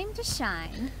 Time to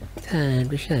shine. Time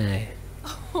to shine.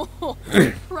 Oh,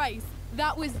 Christ,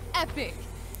 that was epic.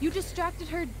 You distracted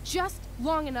her just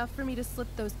long enough for me to slip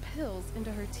those pills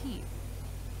into her teeth.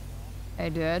 I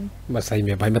did. बस सही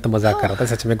में भाई मैं तो मजाक कर रहा था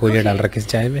सच में गोलियां डाल रखी इस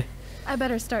चाय में. I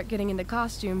better start getting into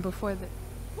costume before the.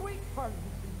 Wait, pardon.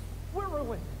 We're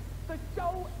ruined. The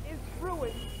show is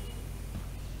ruined.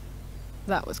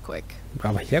 That was quick.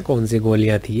 भैया कौन सी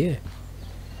गोलियां थी ये?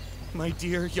 My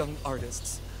dear young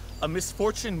artists, a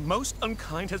misfortune most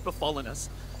unkind has befallen us.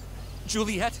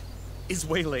 Juliet is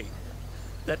waylaid.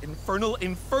 That infernal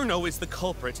inferno is the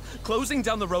culprit, closing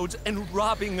down the roads and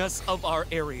robbing us of our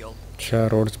aerial. अच्छा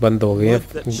roads बंद हो गए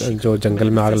जो जंगल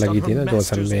में आग लगी थी ना जो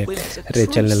असल में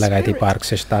रेचल ने लगाई थी पार्क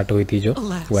से स्टार्ट हुई थी जो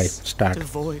वही start.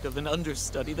 Devoid of an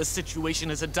understudy, the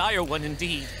situation is a dire one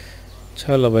indeed.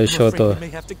 चलो भाई शो तो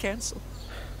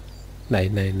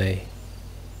नहीं.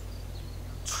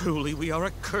 Truly we are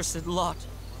a cursed lot.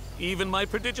 Even my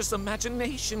prodigious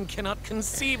imagination cannot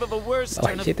conceive of a worse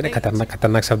turn of fate. इतने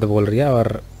खतरनाक शब्द बोल रही है और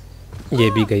ये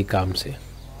भी गई काम से.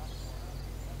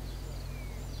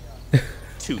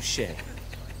 Touché.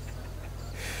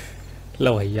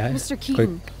 लो भैया कोई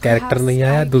कैरेक्टर नहीं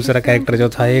आया दूसरा कैरेक्टर जो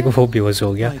था एक वो बेहोश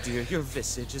हो गया. My dear, your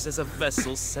visage is as a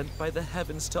vessel sent by the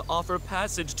heavens to offer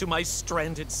passage to my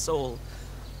stranded soul.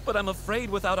 But I'm afraid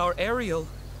without our Ariel,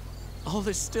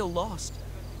 all is still lost.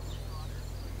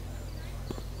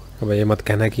 अब ये मत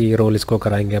कहना कि रोल इसको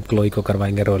कराएंगे अब क्लोई को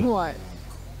करवाएंगे role. What?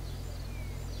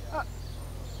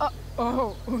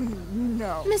 Oh,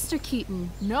 no. Mr. Keaton.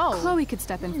 No. Chloe could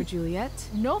step in for Juliet.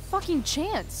 No fucking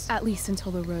chance. At least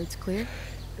until the road's clear.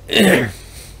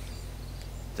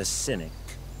 The cynic.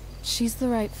 She's the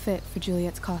right fit for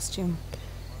Juliet's costume.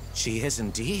 She is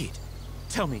indeed.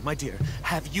 Tell me, my dear,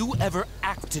 have you ever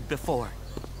acted before?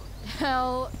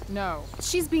 Hell no.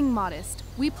 She's being modest.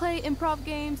 We play improv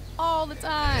games all the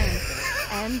time.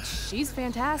 And she's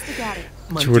fantastic at it.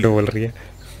 My dear,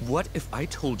 what if I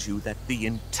told you that the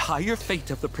entire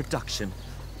fate of the production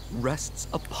rests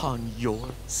upon your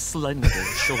slender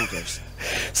shoulders?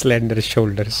 Slender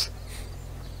shoulders.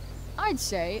 I'd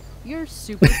say you're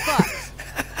super fucked.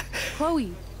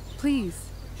 Chloe, please.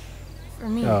 For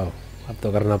me. Oh, अब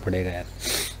तो करना पड़ेगा यार.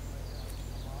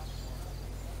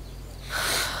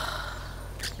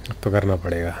 अब तो करना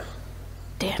पड़ेगा.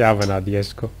 क्या बना दिया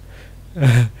इसको?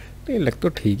 नहीं लग तो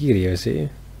ठीक ही रही है वैसे.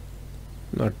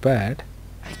 Not bad.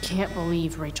 I can't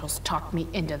believe Rachel's talked me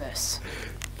into this.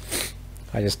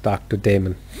 I just talked to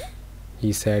Damon.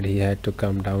 He said he had to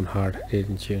come down hard,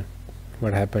 didn't you?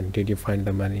 What happened? Did you find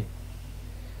the money?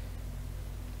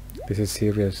 This is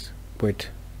serious. Quit.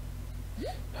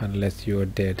 Unless you are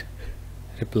dead.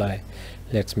 Reply.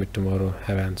 Let's meet tomorrow.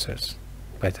 Have answers.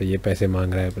 पैसा ये पैसे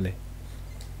मांग रहा है अपने.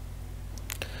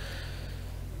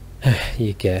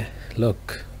 ये क्या है?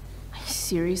 Look.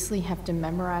 Seriously have to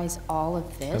memorize all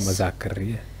of this? मजाक कर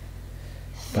रही है.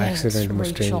 By accident,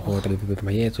 must train hotel with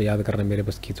my ये तो याद करना मेरे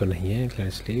बस की तो नहीं है.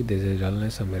 Let's leave. This is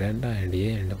Jonas, Miranda, and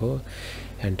ये and वो.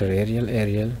 Enter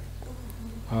Ariel.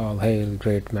 All hail,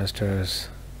 great masters.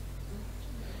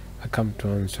 I come to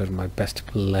answer my best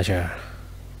pleasure.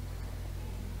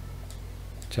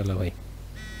 चलो भाई.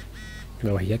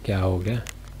 भैया क्या हो गया?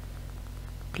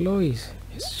 Chloe.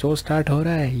 शो स्टार्ट हो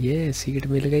रहा है. ये सीट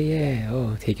मिल गई है.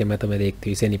 ओह ठीक है मैं तुम्हें देखती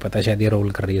हूँ. इसे नहीं पता शायद ये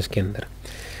रोल कर रही है उसके अंदर.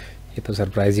 ये तो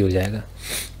सरप्राइज ही हो जाएगा.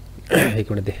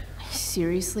 एक minute they.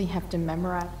 Seriously have to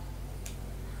memorize.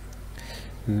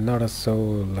 Not a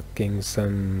soul looking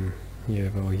sun. ये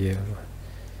वो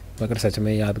मगर सच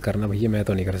में याद करना भैया मैं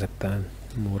तो नहीं कर सकता.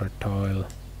 More toil.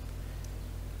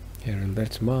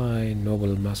 That's my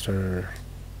noble master.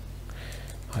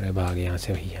 अरे भाग यहाँ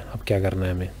से भैया. अब क्या करना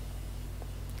है हमें?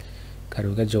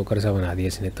 करूँगा जोकर सा बना दिया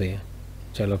इसने तो ये.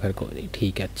 चलो खैर कोई नहीं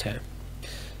ठीक है अच्छा है.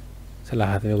 चला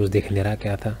हाथ में कुछ दिख नहीं रहा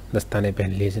क्या था. दस्ताने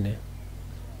पहन लिए इसने.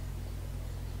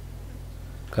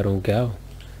 करूँ क्या?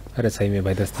 अरे सही में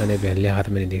भाई दस्ताने पहन लिया. हाथ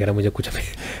में नहीं दिख रहा मुझे कुछ भी.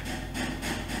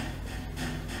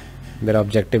 मेरा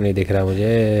ऑब्जेक्टिव नहीं दिख रहा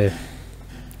मुझे.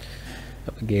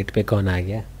 अब गेट पे कौन आ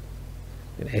गया?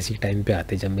 ऐसी टाइम पे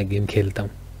आते जब मैं गेम खेलता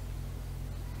हूँ.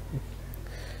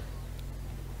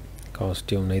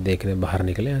 कॉस्ट्यूम नहीं देखने बाहर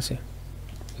निकले यहाँ से.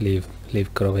 लीव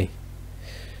करो भाई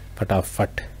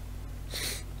फटाफट.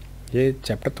 ये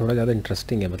चैप्टर थोड़ा ज़्यादा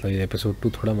इंटरेस्टिंग है. मतलब ये एपिसोड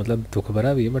 2 थोड़ा मतलब दुख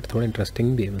भरा भी है बट थोड़ा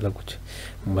इंटरेस्टिंग भी है. मतलब कुछ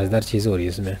मज़ेदार चीज़ हो रही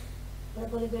है इसमें.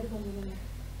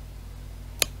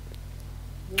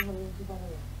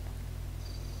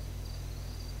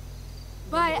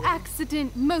 By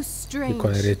accident, most strange.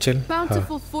 कौन है? Rachel.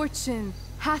 Bountiful fortune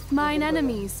hath mine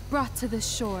enemies brought to this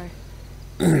shore.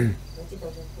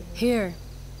 Here.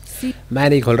 मैं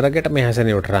नहीं खोल रहा गेट. मैं यहाँ से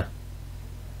नहीं उठ रहा.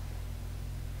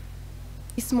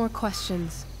 Some more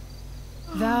questions.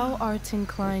 Thou art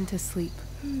inclined to sleep.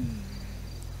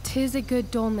 'Tis a good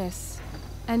dullness.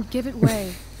 and give it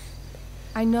way.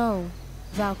 I know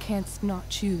thou canst not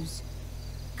choose.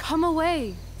 Come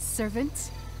away,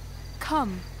 servant.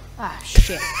 Come. Ah,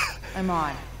 shit. I'm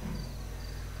on.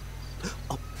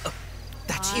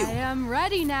 That's you. I am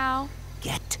ready now.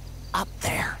 Get up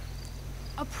there.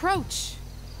 Approach,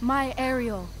 my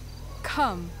Ariel.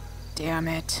 Come. Damn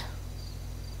it.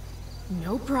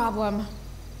 No problem.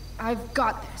 I've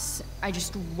got this. I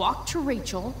just walk to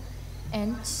Rachel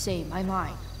and say my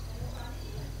line.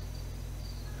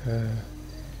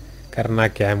 करना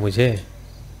क्या है मुझे?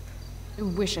 I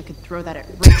wish I could throw that at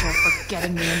Rachel for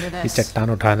getting me into ये this. चट्टान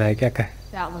उठाना है क्या?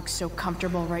 That looks so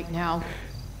comfortable right now.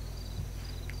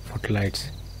 Footlights.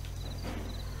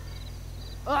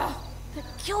 Ugh, that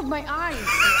killed my eyes.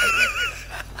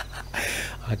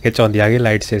 आगे चौंधी आ गई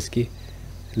लाइट से इसकी.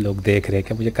 लोग देख रहे हैं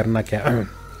कि मुझे करना क्या?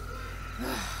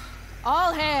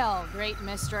 All hail, great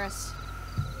mistress.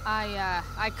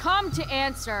 I come to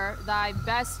answer thy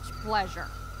best pleasure.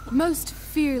 Most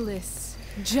fearless,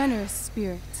 generous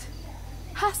spirit,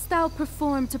 hast thou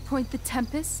performed to point the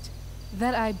tempest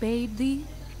that I bade thee?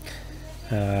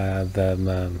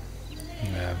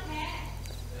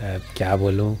 क्या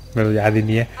बोलूं? मेरे को याद ही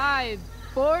नहीं है. I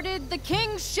boarded the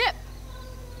king's ship.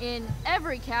 In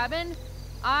every cabin,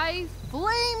 I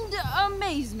flamed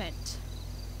amazement.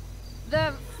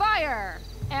 The fire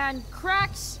and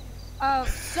cracks of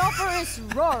sulphurous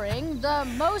roaring, the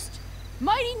most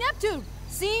mighty Neptune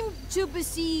seemed to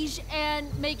besiege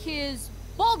and make his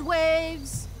bold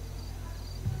waves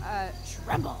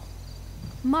tremble.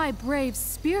 My brave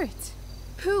spirit,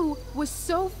 who was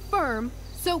so firm,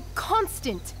 so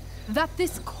constant, that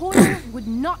this coil would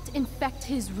not infect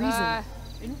his reason.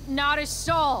 Not a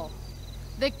soul.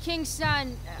 The king's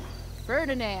son,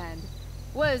 Ferdinand,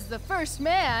 was the first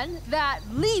man that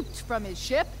leaped from his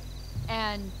ship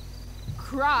and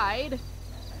cried.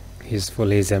 He's full,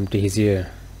 he's empty, he's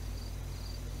here.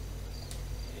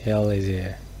 Hell is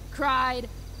here. Cried,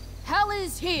 hell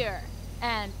is here,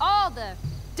 and all the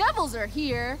devils are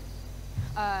here,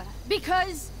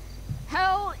 because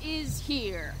hell is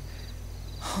here.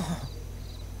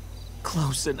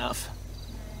 Close enough.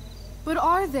 But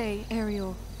are they,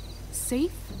 Ariel?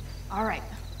 Safe? All right.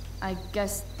 I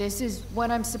guess this is when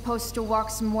I'm supposed to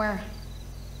walk somewhere.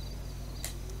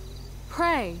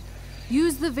 Pray,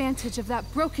 use the vantage of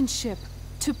that broken ship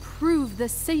to prove the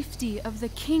safety of the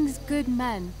king's good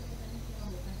men.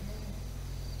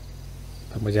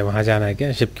 तो मुझे वहाँ जाना है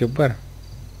क्या? Ship के ऊपर?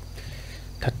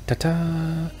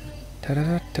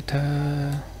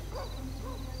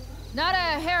 Not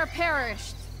a hair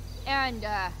perished, and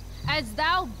as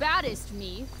thou baddest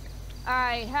me,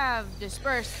 I have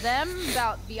dispersed them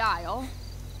about the isle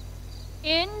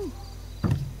in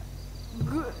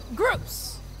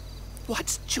groups.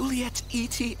 What's Juliet's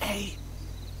ETA?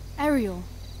 Ariel,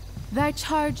 thy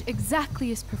charge exactly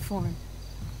is performed.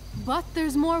 But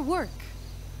there's more work.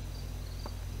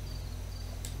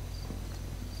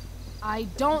 I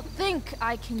don't think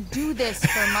I can do this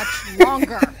for much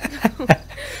longer.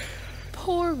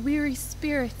 Poor weary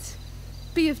spirit,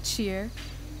 be of cheer.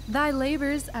 Thy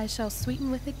labors I shall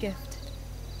sweeten with a gift.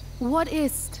 What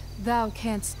is't thou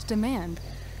canst demand?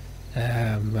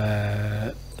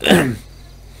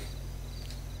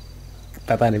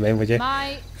 पता नहीं भाई मुझे.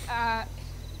 My,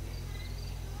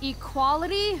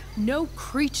 equality? No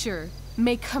creature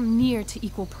may come near to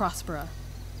equal Prospera.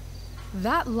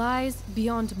 That lies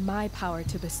beyond my power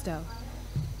to bestow.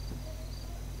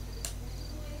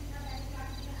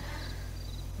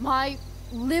 My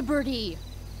liberty.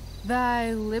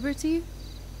 Thy liberty?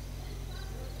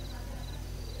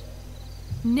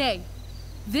 Nay,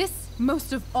 this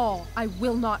most of all I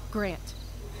will not grant.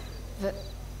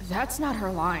 That's not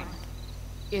her line,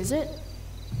 is it?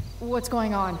 What's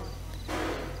going on?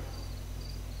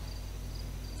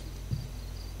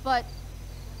 But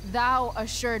thou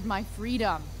assured my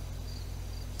freedom,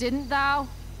 didn't thou?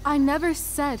 I never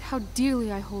said how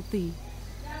dearly I hold thee.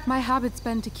 My habit's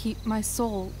been to keep my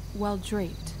soul well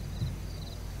draped.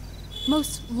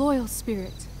 Most loyal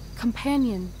spirit,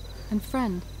 companion, and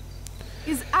friend,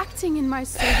 is acting in my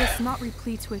service not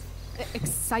replete with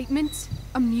excitement,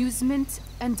 amusement,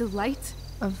 and delight?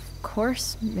 Of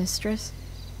course, mistress.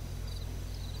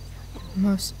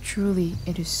 Most truly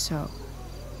it is so.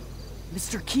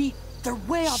 Mr. Key, they're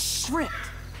way off script.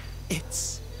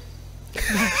 It's...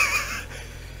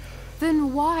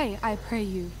 Then why, I pray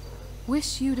you,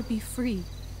 wish you to be free?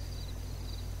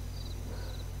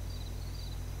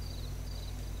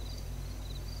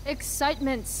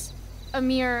 Excitement's a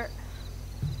mere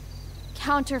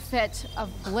counterfeit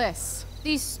of bliss.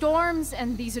 These storms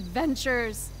and these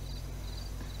adventures,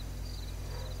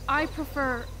 I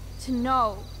prefer to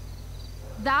know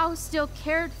thou still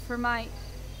cared for my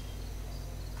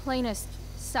plainest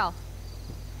self.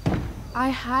 I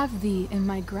have thee in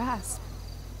my grasp.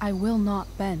 I will not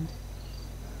bend.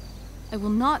 I will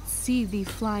not see thee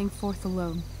flying forth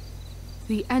alone.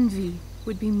 The envy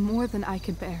would be more than I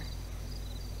could bear.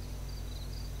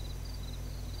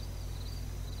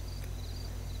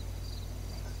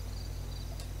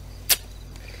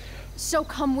 So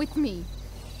come with me.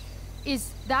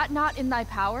 Is that not in thy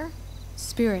power?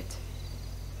 Spirit,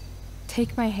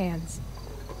 take my hands.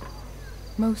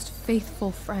 Most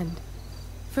faithful friend,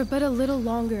 for but a little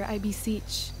longer I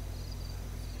beseech.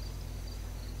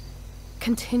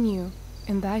 Continue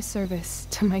in thy service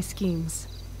to my schemes,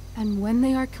 and when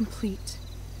they are complete,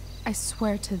 I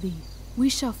swear to thee, we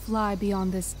shall fly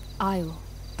beyond this isle.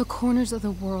 The corners of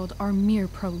the world are mere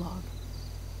prologue.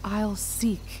 I'll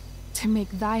seek to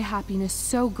make thy happiness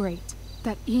so great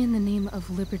that e'en the name of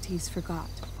liberty's forgot.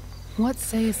 What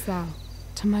sayest thou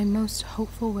to my most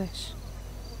hopeful wish?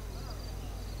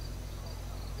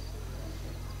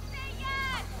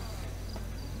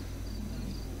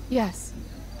 Yes,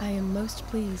 I am most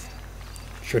pleased.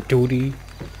 Your duty.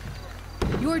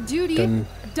 Your duty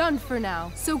done for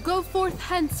now, so go forth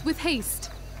hence with haste.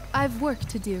 I've work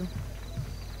to do.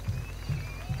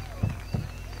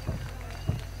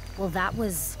 Well, that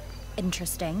was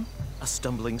interesting. A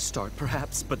stumbling start,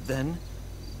 perhaps, but then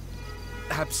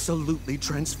absolutely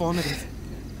transformative.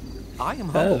 I am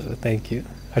humbled. Oh, thank you.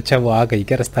 अच्छा वो आ गई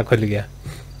क्या रास्ता खुल गया?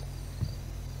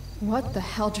 What the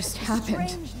hell just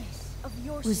happened?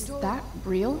 Was that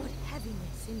real?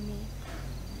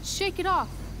 Shake it off.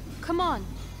 Come on.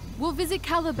 We'll visit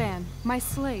Caliban, my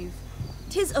slave.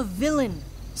 'Tis a villain,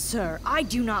 sir. I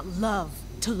do not love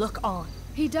to look on.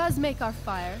 He does make our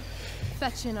fire,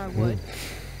 fetch in our wood.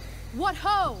 What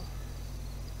ho!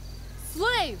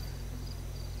 Slave!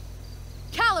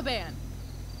 Caliban!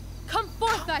 Come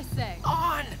forth, I say!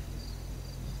 On!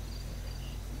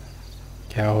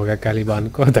 क्या हो गया कालीबान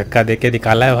को धक्का देके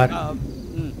निकाला है बाहर?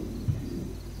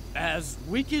 As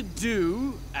we could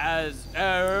do as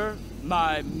e'er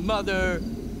my mother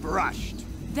brushed.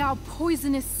 Thou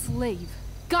poisonous slave,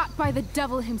 got by the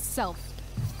devil himself,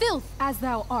 filth as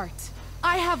thou art,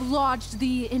 I have lodged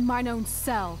thee in mine own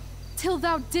cell, till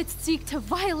thou didst seek to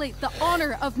violate the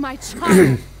honor of my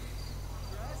child.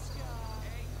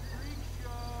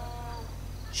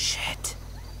 Shit.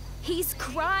 He's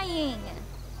crying.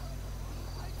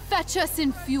 Fetch us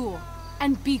in fuel,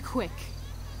 and be quick.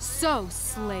 So,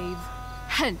 slave,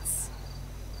 hence.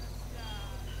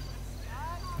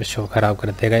 Show खराब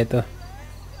कर देगा ये तो.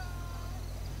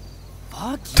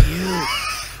 Fuck you.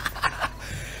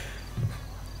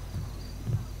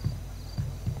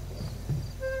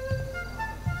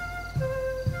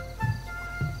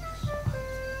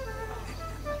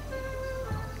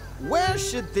 Where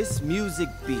should this music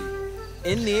be?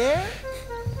 In the air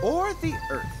or the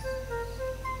earth?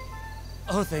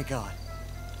 Oh, thank God.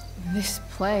 This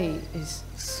play is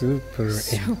super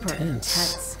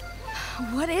intense.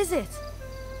 What is it?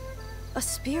 A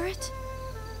spirit?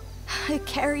 It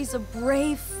carries a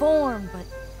brave form, but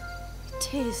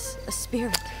it is a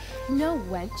spirit. No,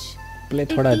 wench. Play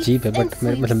थोड़ा अजीब है, but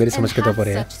मतलब मेरी समझ के तो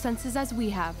परे है. Such senses as we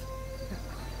have.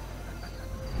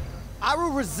 I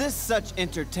will resist such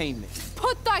entertainment.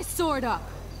 Put thy sword up,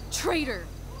 traitor!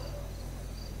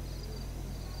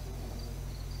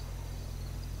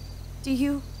 Do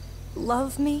you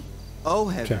love me? O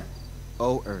heaven,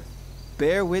 O earth,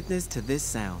 bear witness to this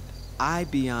sound. I,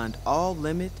 beyond all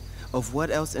limit of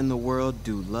what else in the world,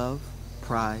 do love,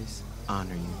 prize,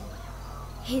 honor you.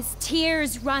 His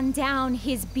tears run down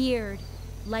his beard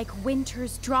like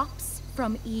winter's drops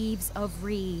from eaves of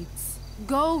reeds.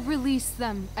 Go release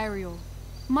them, Ariel.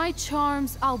 My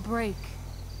charms I'll break.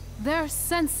 Their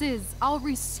senses I'll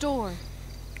restore.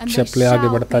 And they play आगे shall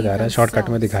बढ़ता be जा रहा है, shortcut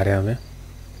में themselves. दिखा रहे हैं हमें.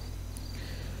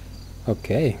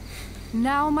 Okay.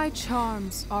 Now my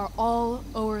charms are all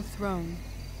o'erthrown,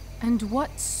 and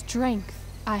what strength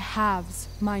I have's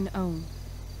mine own.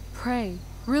 Pray,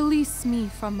 release me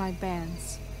from my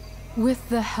bands, with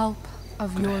the help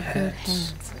of your good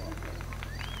hands.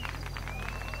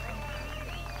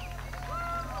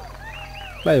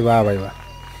 Bye bye bye bye.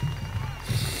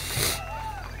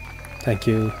 Thank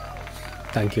you,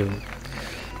 thank you,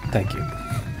 thank you.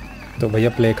 तो भैया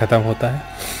play खत्म होता है.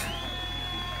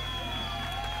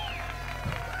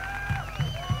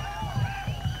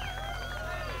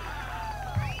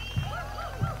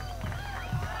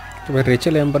 तो भाई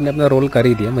Rachel amber ने अपना role कर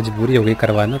ही दिया, मजबूरी हो गई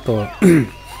करवाना तो.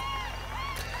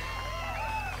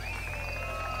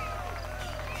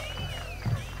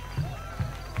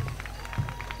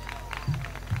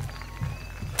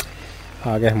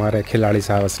 आ गए हमारे खिलाड़ी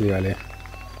साहब असली वाले.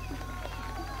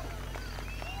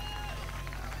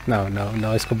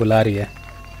 ना इसको बुला रही है।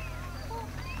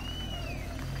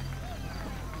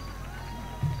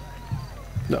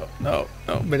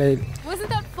 No, बेटा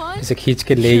इसे खींच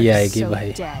के ले ही आएगी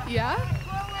भाई।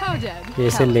 ये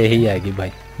इसे ले ही आएगी भाई,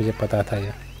 मुझे पता था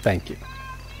ये। Thank you.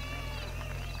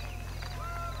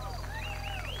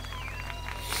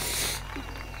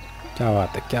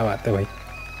 क्या बात है भाई।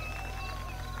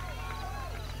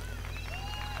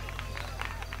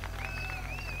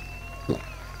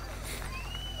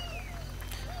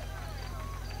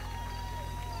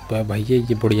 तो भाई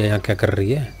ये बुढ़िया यहाँ क्या कर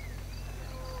रही है?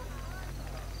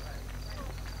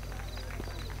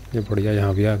 ये बुढ़िया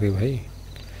यहाँ भी आ गई भाई।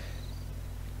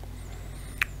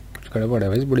 कुछ गड़बड़ है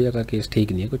भाई, इस बुढ़िया का केस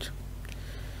ठीक नहीं है कुछ।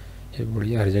 ये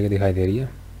बुढ़िया हर जगह दिखाई दे रही है।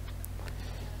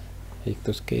 एक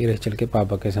तो उसके रेचल के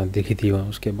पापा के साथ दिखी थी वहाँ,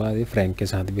 उसके बाद ये फ्रैंक के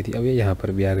साथ भी थी, अब ये यहाँ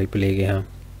पर भी आ गई प्ले के यहाँ।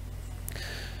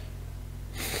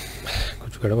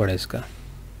 कुछ गड़बड़ है इसका,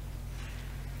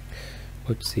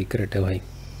 कुछ सीक्रेट है भाई।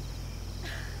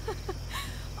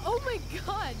 Oh my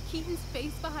God, Keaton's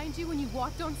face behind you when you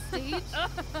walked on stage?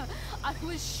 I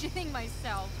was shitting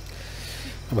myself.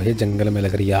 भाई जंगल में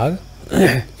लग रही है आग।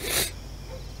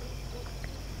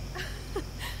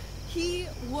 He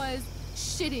was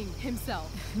shitting himself.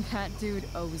 That dude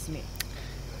owes me.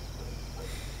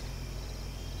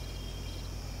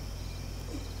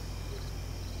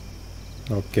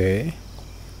 Okay,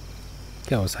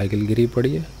 क्या वो साइकिल गिरी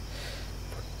पड़ी है?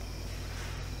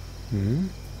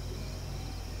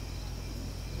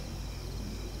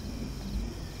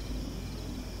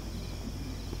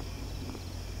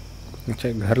 अच्छा,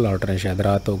 घर लौट रहे हैं शायद,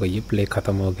 रात हो गई है, प्ले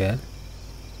ख़त्म हो गया है।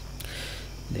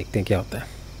 देखते हैं क्या होता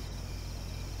है।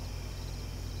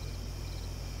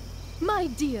 My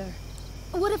dear,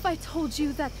 what if I told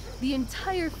you that the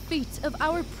entire fate of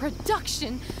our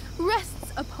production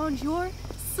rests upon your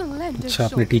slender अच्छा,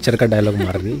 अपने टीचर का डायलॉग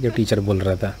मार रही है जो टीचर बोल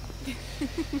रहा था।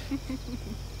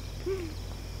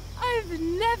 I've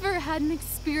never had an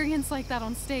experience like that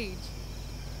on stage.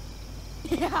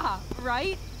 Yeah,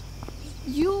 right?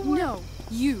 You were... No,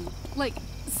 you. Like,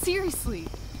 seriously.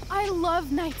 I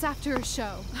love nights after a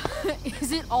show.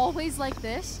 Is it always like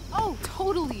this? Oh,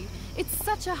 totally. It's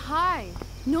such a high.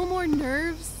 No more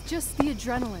nerves, just the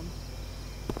adrenaline.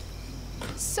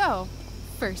 So,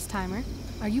 first timer,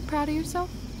 are you proud of yourself?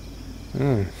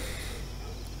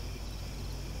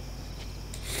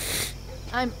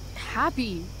 I'm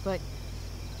happy, but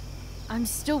I'm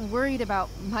still worried about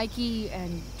Mikey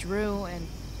and Drew and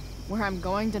where I'm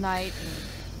going tonight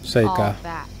and all of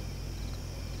that.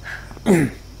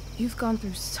 You've gone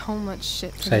through so much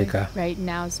shit today. Right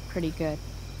now's pretty good.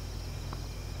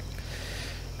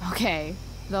 Okay,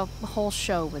 the whole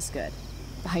show was good.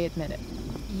 I admit it.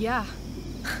 Yeah.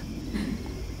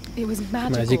 It was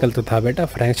magical. Magical तो था बेटा,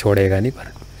 Frank छोड़ेगा नहीं,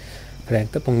 पर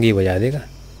Frank तो पुंगी बजा देगा।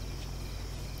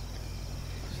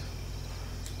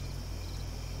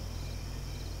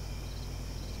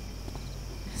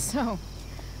 So,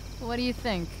 what do you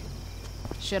think?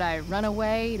 Should I run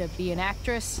away to be an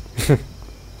actress?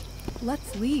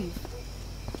 Let's leave.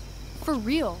 For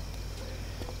real.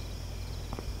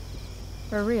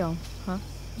 For real, huh?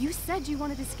 You said you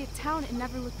wanted to skip town and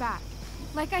never look back.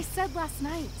 Like I said last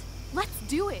night. Let's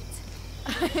do it.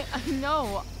 I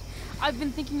know. I've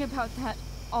been thinking about that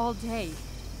all day.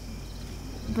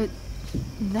 But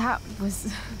that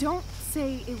was... Don't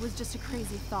say it was just a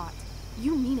crazy thought.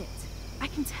 You mean it. I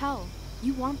can tell.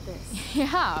 You want this.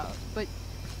 Yeah, but...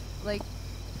 like...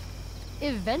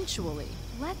 eventually.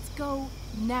 Let's go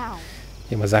now.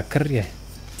 ये मजाक कर रही है।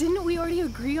 Didn't we already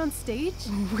agree on stage?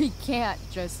 We can't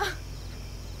just...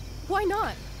 Why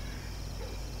not?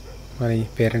 My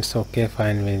parents okay,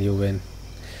 fine when you win.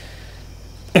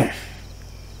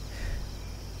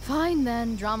 Fine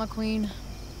then, drama queen.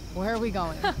 Where are we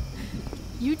going?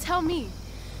 You tell me.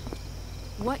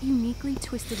 What uniquely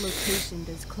twisted location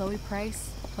does Chloe Price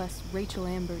plus Rachel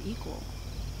Amber equal?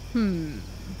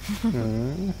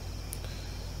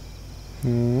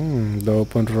 The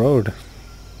open road.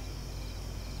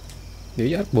 New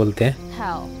York बोलते हैं.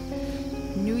 Hell,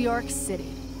 New York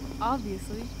City.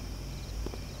 Obviously.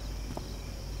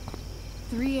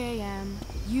 3 a.m.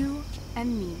 You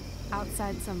and me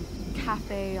outside some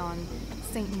cafe on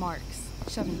St. Mark's,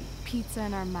 shoving pizza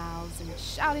in our mouths and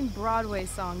shouting Broadway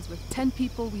songs with 10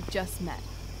 people we just met.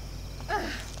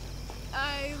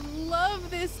 I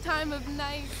love this time of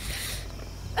night.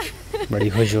 बड़ी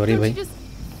खुश हो रही भाई. Don't you just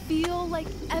feel like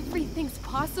everything's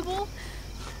possible?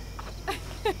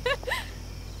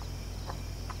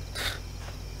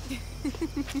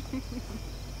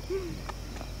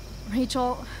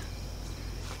 Rachel,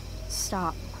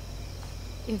 stop.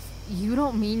 If you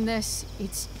don't mean this,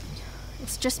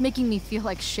 It's just making me feel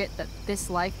like shit that this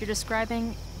life you're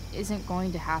describing isn't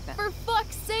going to happen. For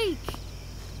fuck's sake!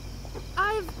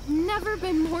 I've never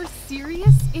been more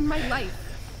serious in my life.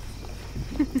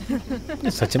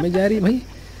 सच में जा रही भाई?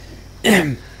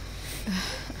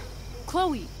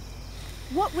 Chloe,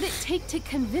 what would it take to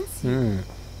convince you?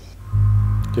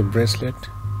 A bracelet,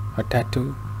 a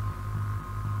tattoo.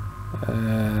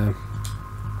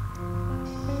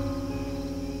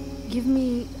 Give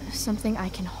me something I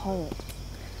can hold.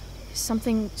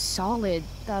 Something solid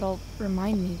that'll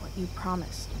remind me what you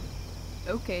promised.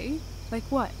 Okay, like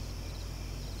what?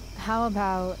 How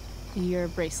about your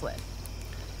bracelet?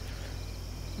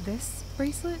 This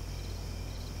bracelet?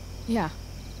 Yeah.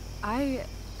 I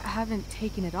haven't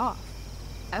taken it off.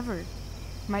 Ever.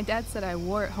 My dad said I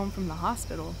wore it home from the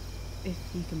hospital, if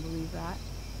you can believe that.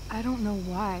 I don't know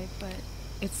why, but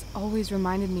it's always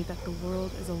reminded me that the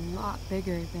world is a lot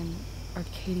bigger than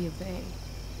Arcadia Bay.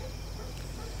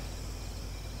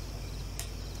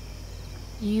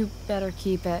 You better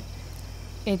keep it.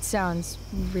 It sounds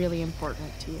really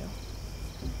important to you.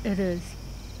 It is.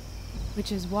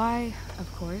 Which is why,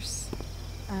 of course,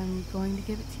 I'm going to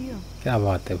give it to you. क्या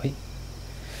बात है भाई?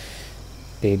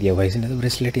 दे दिया भाई इसने तो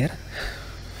bracelet यार.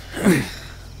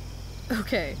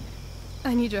 Okay,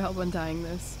 I need your help untying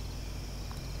this.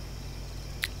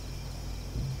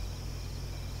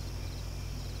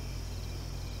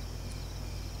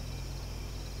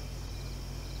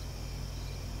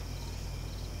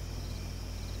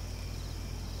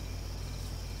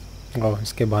 और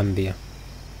इसके बांध दिया.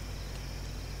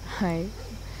 I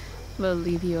will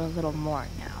leave you a little more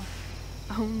now.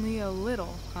 Only a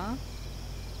little, huh?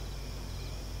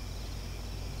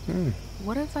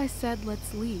 What if I said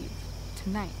let's leave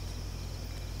tonight?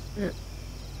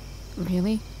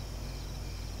 Really?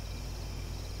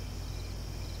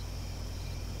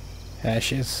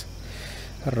 Ashes.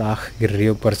 राख गिर रही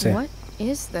है ऊपर से. What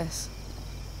is this?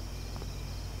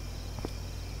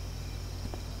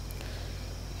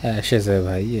 Ashes है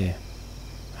भाई ये.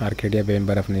 आर्केडिया बे में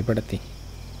बर्फ नहीं पड़ती.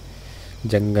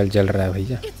 जंगल जल रहा है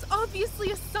भैया. It's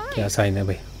obviously a sign. क्या साइन है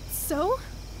भाई? So?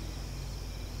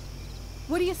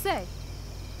 What do you say?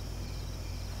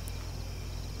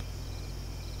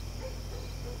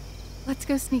 Let's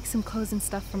go sneak some clothes and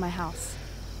stuff from my house.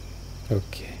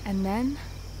 Okay. And then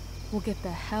we'll get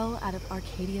the hell out of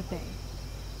Arcadia Bay.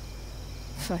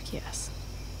 Fuck yes.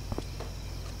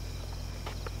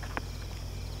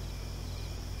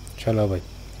 चलो भाई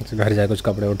घर जाके कुछ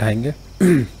कपड़े उठाएंगे.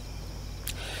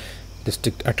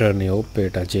 डिस्ट्रिक्ट अटॉर्नी हो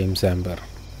PETA James amber.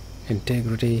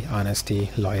 Integrity, honesty,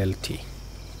 loyalty.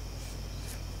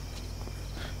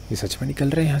 ये सच में निकल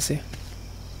रहे हैं यहाँ से.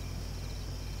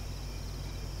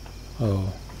 ओह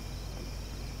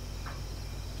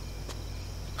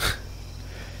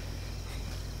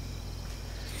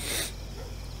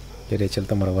ये रेचल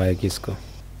तो मरवाएगी इसको.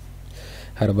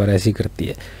 हर बार ऐसी करती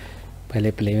है.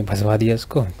 पहले प्ले में फंसवा दिया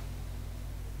इसको.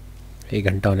 1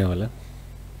 घंटा होने वाला.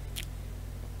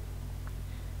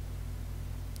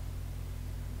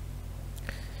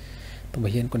 तो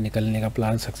भैया इनको निकलने का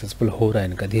प्लान सक्सेसफुल हो रहा है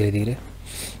इनका धीरे धीरे.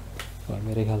 और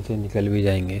मेरे ख्याल से निकल भी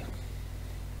जाएंगे.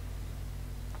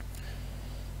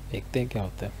 देखते हैं क्या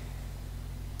होता है.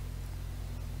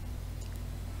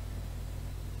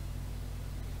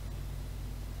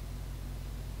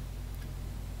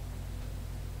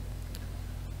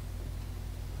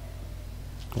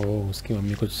 ओह उसकी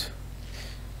मम्मी कुछ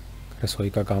रसोई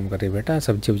का काम कर रही है. बेटा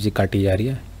सब्जी वब्जी काटी जा रही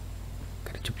है.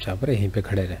 करे चुपचाप रहे यहीं पे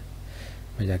खड़े रहे.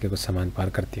 मैं जाके कुछ सामान पार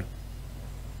करती हूँ.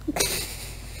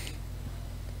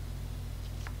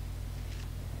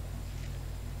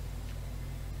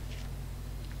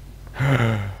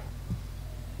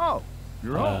 Oh,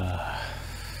 you're home.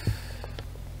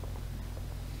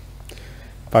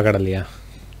 पकड़ लिया.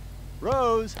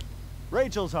 Rose,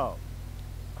 Rachel's home.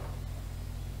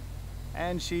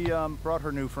 And she brought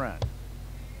her new friend.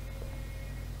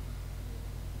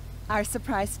 Our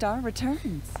surprise star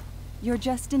returns. You're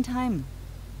just in time.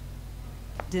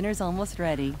 Dinner's almost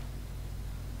ready.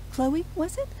 Chloe,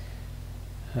 was it?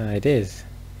 It is.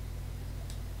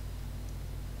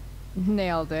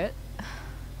 Nailed it.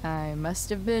 I must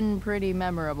have been pretty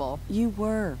memorable. You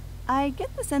were. I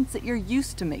get the sense that you're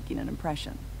used to making an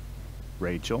impression.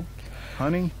 Rachel,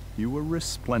 honey, you were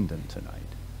resplendent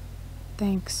tonight.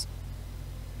 Thanks.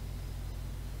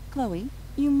 Chloe,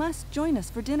 you must join us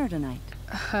for dinner tonight.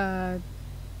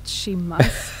 She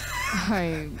must?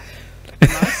 I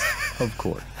must? Of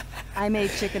course. I made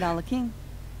chicken a la king.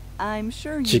 I'm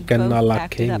sure you Chicken both a la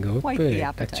acted king. up quite the Okay.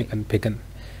 appetite. Chicken picken.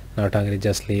 Not hungry,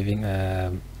 just leaving.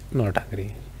 Not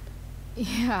hungry.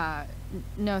 Yeah,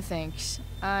 no thanks.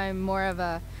 I'm more of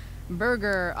a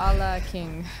burger a la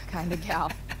king kind of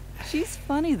gal. She's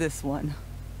funny, this one.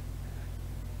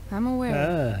 I'm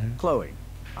aware. Chloe,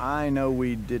 I know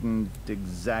we didn't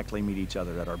exactly meet each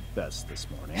other at our best this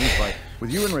morning, but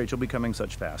with you and Rachel becoming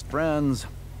such fast friends,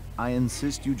 I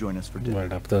insist you join us for dinner.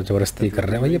 अब तो जबरदस्ती कर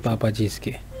रहे हैं भैया पापा जी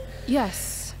इसके.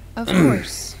 Yes, of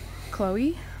course.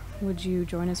 Chloe, would you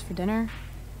join us for dinner,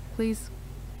 please?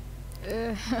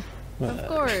 Of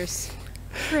course.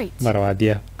 Great. मरवा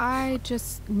दिया. I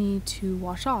just need to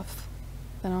wash off.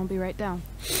 Then I'll be right down.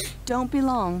 Don't be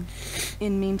long.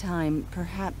 In meantime,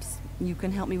 perhaps you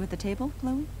can help me with the table,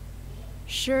 Chloe?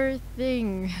 Sure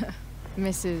thing,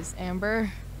 Mrs.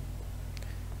 Amber.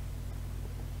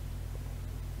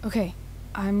 Okay,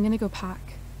 I'm gonna go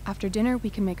pack. After dinner,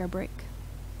 we can make our break.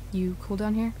 You cool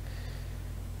down here?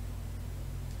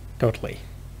 Totally.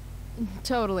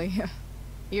 Totally.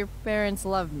 Your parents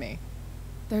love me.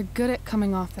 They're good at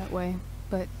coming off that way,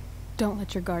 but don't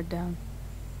let your guard down.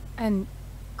 And,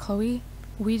 Chloe,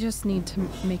 we just need to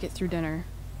make it through dinner.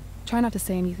 Try not to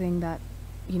say anything that,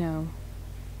 you know...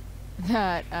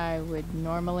 That I would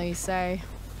normally say.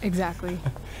 Exactly.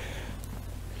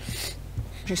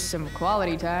 Just some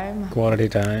quality time. Quality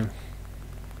time.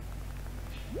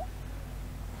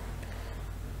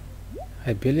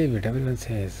 I believe it. Everyone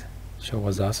says show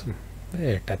was awesome.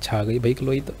 Hey, touch आ गई भाई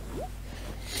Chloe तो.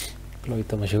 Chloe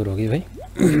तो मशहूर हो गई भाई.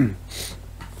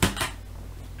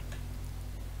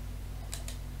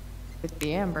 With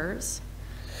the Ambers,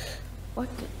 what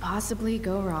could possibly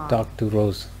go wrong? Talk to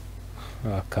Rose.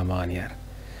 Oh, come on यार.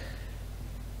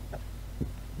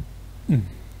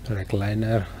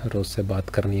 Recliner रोज से बात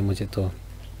करनी है मुझे तो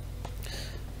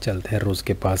चलते हैं रोज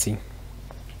के पास ही.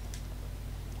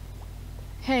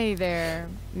 Hey there,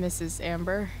 Mrs.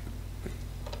 Amber.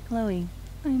 Chloe,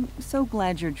 I'm so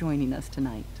glad you're joining us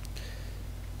tonight.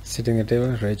 Sitting at the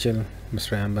table, Rachel,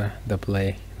 Mr. Amber, the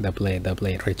play,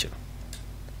 Rachel.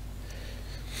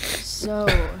 So,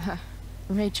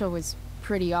 Rachel was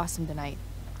pretty awesome tonight.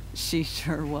 She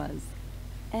sure was.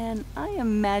 And I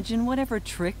imagine whatever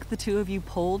trick the two of you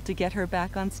pulled to get her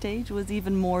back on stage was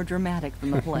even more dramatic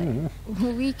than the play.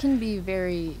 We can be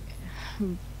very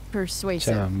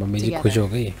persuasive अच्छा mummy जी together. खुश हो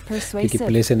गई क्योंकि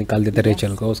play से निकाल देते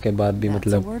Rachel को उसके बाद भी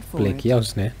मतलब प्ले किया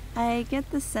उसने. I get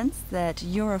the sense that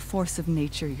you're a force of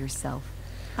nature yourself.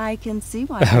 I can see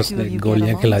why the two उसने of you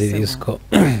गोलियां get खिला along दी थी so उसको.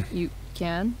 well. You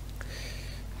can?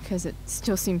 Because it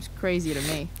still seems crazy to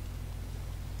me.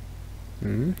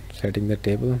 Setting the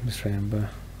table, Mr. Amber.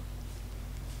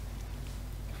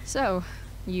 So,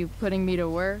 you putting me to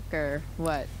work or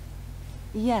what?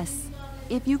 Yes.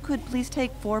 If you could please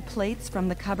take 4 plates from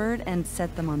the cupboard and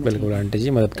set them on the बिल्कुल table. Aunty जी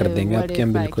मदद कर देंगे What आपकी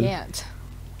हम if I बिल्कुल. can't?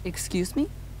 Excuse me?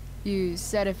 You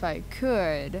said if I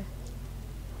could.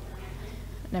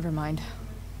 Never mind.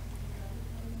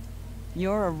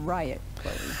 You're a riot,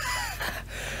 Chloe.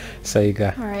 सही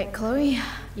कहा. All right, Chloe,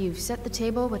 you've set the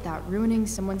table without ruining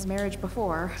someone's marriage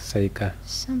before. सही कहा.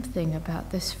 Something about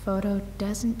this photo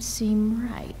doesn't seem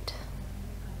right.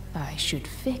 I should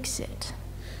fix it.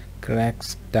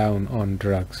 Cracks down on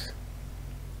drugs.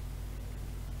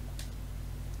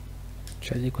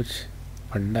 चलिए कुछ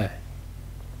फंडा है.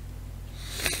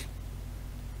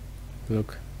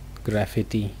 Look,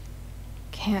 graffiti.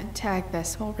 Can't tag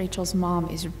this while Rachel's mom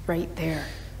is right there.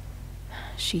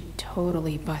 She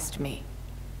totally bust me.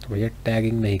 तो भैया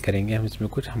tagging नहीं करेंगे हम इसमें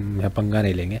कुछ हम पंगा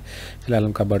नहीं लेंगे. फिलहाल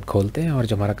हम कबर्ड खोलते हैं और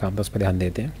जो हमारा काम था उस पर ध्यान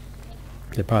देते हैं.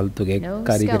 ये फालतू के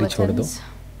कारीगरी छोड़ दो.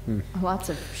 Lots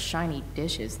of shiny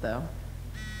dishes, though.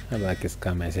 अब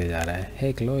किसका मैसेज आ रहा है?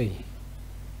 हे क्लोई.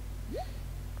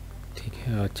 ठीक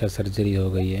है अच्छा सर्जरी हो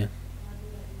गई है.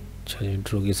 अच्छा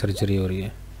इंट्रो की सर्जरी हो रही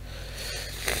है.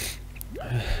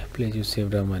 Please you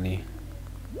saved our money.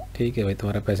 ठीक है भाई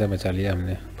तुम्हारा पैसा बचा लिया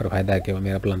हमने पर फायदा क्या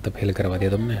मेरा प्लान तो फेल करवा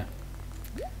दिया तुमने.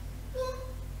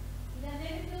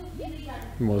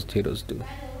 Most heroes do.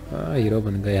 हाँ हीरो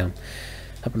बन गए हम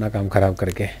अपना काम खराब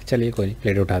करके. चलिए कोई नहीं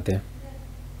प्लेट उठाते हैं.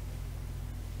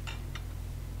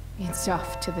 It's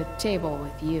off to the table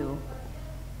with you.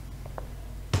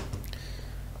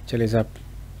 चलिए साहब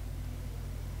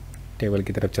टेबल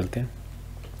की तरफ चलते हैं.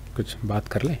 कुछ बात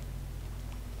कर लें.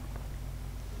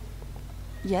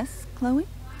 Yes, Chloe?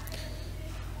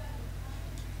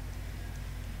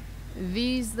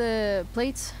 These the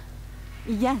plates?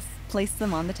 Yes, place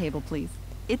them on the table, please.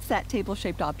 It's that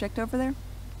table-shaped object over there.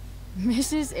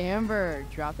 Mrs. Amber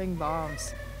dropping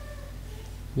bombs.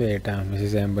 बेटा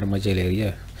मिसेस एम्बर मजे ले रही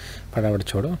है. फटाफट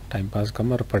छोड़ो टाइम पास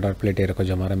कम और फटाफट प्लेटें रखो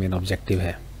जो हमारा मेन ऑब्जेक्टिव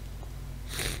है.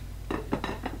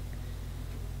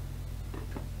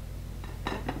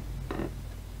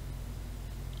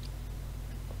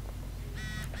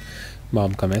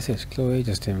 मॉम का message. Chloe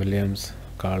Justin Williams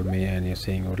called me and you're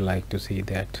saying you would like to see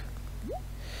that.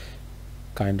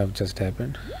 Kind of just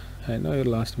happened. I know your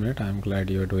last minute. I'm glad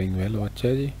you're doing well.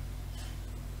 अच्छा जी.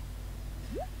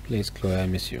 Please Chloe, I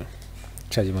miss you.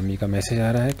 अच्छा जी, mummy का message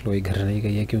आ रहा है. Chloe घर नहीं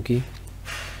गई है क्योंकि.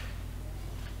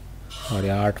 और ये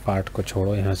आर्ट फार्ट को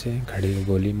छोड़ो यहाँ से. घड़ी को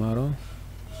गोली मारो.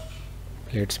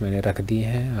 प्लेट्स मैंने रख दी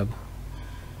हैं. अब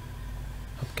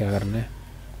क्या करना है?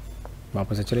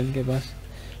 वापस से चले इनके पास.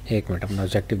 एक मिनट, अपना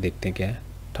ऑब्जेक्टिव देखते हैं क्या है.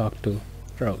 Talk two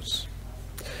rows.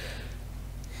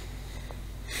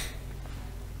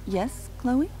 Yes,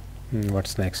 Chloe?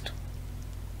 What's next?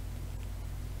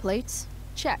 Plates?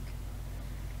 Check.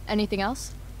 Anything else?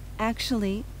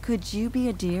 Actually, could you be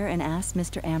a dear and ask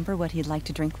Mr. Amber what he'd like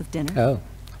to drink with dinner? Oh.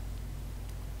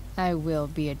 I will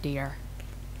be a dear.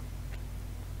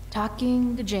 Talking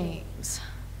to James.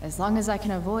 As long as I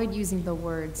can avoid using the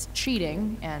words cheating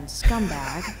and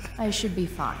scumbag, I should be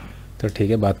fine. तो ठीक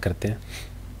है, बात करते हैं.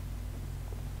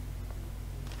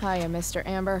 Hiya, Mr.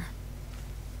 Amber.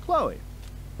 Chloe,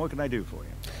 what can I do for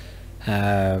you?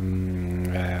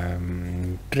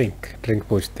 Drink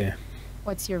पूछते हैं.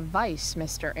 What's your vice,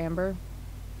 Mr. Amber?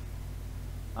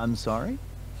 I'm sorry?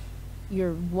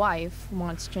 Your wife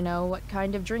wants to know what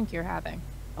kind of drink you're having.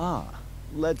 Ah,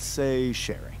 let's say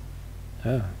sherry.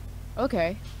 Oh.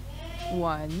 Okay.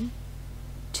 1,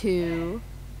 2,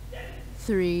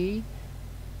 3.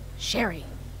 Sherry.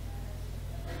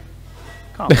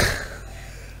 Come on.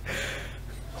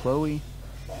 Chloe,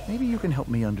 maybe you can help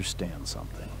me understand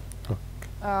something.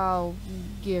 I'll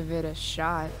give it a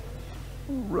shot.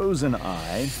 Rose and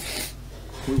I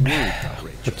were worried about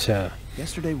Rachel.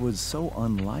 Yesterday was so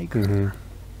unlike her.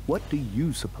 What do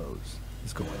you suppose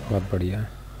is going on? बहुत बढ़िया.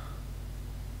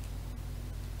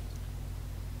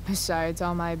 Besides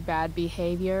all my bad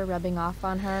behavior rubbing off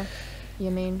on her,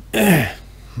 you mean?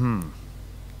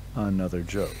 Another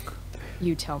joke.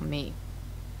 You tell me.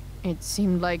 It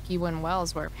seemed like you and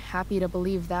Wells were happy to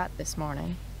believe that this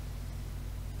morning.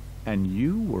 And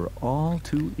you were all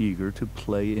too eager to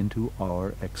play into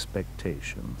our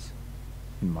expectations.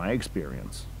 In my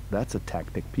experience, that's a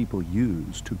tactic people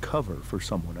use to cover for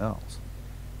someone else.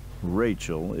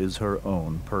 Rachel is her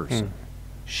own person.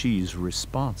 She's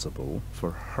responsible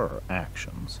for her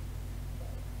actions.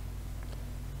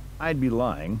 I'd be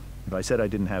lying if I said I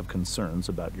didn't have concerns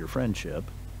about your friendship,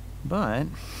 but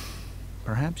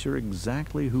perhaps you're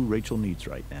exactly who Rachel needs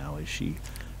right now as she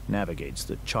navigates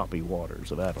the choppy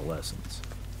waters of adolescence.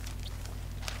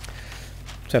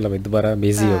 चलो भाई, दोबारा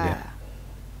busy हो गया.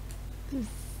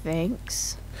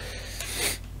 Thanks.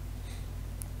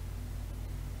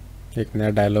 एक नया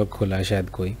dialogue खोला है शायद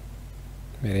कोई,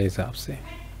 मेरे हिसाब से.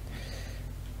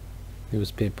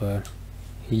 Newspaper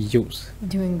use.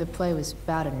 Doing the play was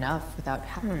bad enough without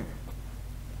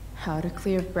how to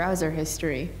clear browser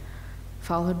history,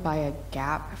 followed by a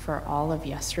gap for all of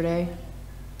yesterday.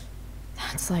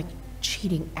 That's like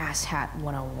cheating asshat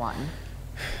 101.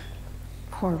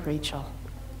 Poor Rachel.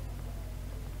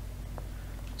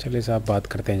 चलिए साहब, बात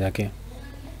करते हैं जाके.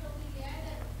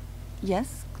 Yes,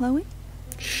 Chloe?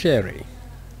 Sherry.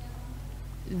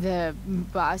 The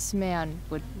boss man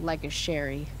would like a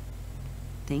sherry.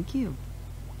 Thank you.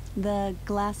 The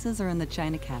glasses are in the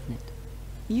china cabinet.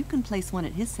 You can place one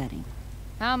at his setting.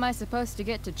 How am I supposed to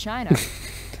get to China?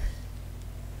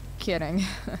 Kidding.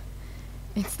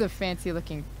 It's the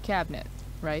fancy-looking cabinet,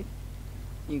 right?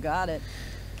 You got it.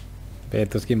 पे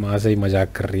तो उसकी माँ से ही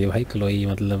मजाक कर रही है भाई क्लोई.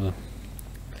 मतलब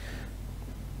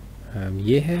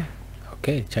ये है.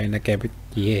 ओके, चाइना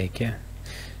कैबिनेट ये है क्या?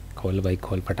 खोल भाई,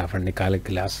 खोल फटाफट, निकाल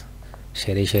गिलास.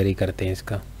 शेरी करते हैं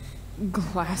इसका.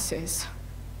 Glasses.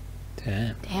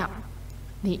 Damn.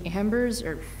 The Ambers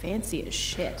are fancy as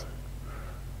shit.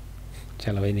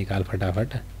 चलो भाई, निकाल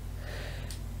फटाफट.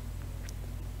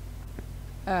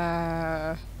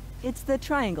 It's the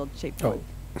triangle shaped one.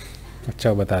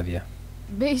 अच्छा, बता दिया.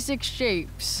 Basic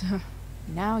shapes.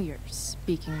 Now you're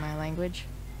speaking my language.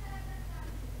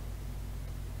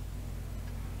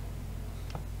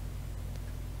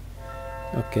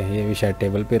 Okay, ये भी शायद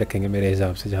टेबल पे रखेंगे मेरे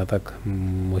हिसाब से, जहाँ तक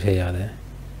मुझे याद है.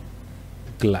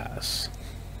 ग्लास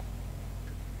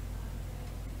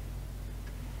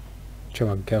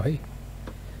चमक गया भाई.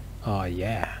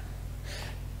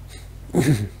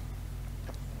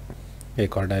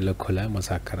 एक और डायलॉग खुला है,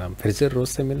 मजाक कर रहा हूँ. फिर से रोज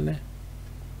से मिलने.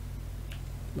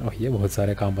 ये बहुत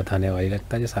सारे काम बताने वाली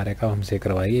लगता है. ये सारे काम हमसे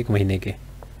करवाएगी 1 महीने के.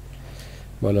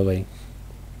 बोलो भाई.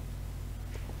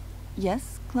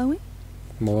 Yes, Chloe?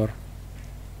 More.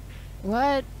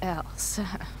 What else?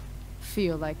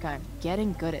 Feel like I'm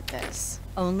getting good at this.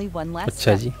 Only one last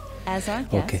अच्छा step. Ji. As our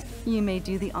guest, Okay. you may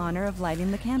do the honor of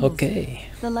lighting the candles. Okay.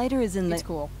 The lighter is in the... It's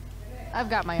cool. I've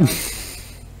got my own.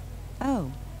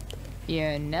 Oh.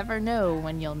 You never know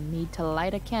when you'll need to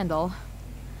light a candle,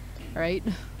 right?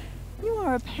 You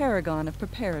are a paragon of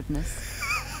preparedness.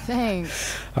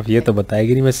 Thanks. अब ये तो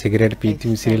बताएगी नहीं मैं cigarette पीती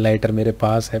हूँ इसलिए lighter मेरे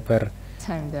पास है पर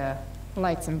Time to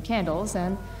light some candles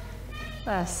and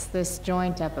bust this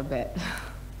joint up a bit.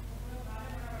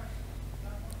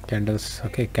 Candles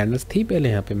okay candles थी पहले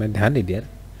यहाँ पे मैं ध्यान नहीं दिया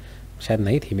शायद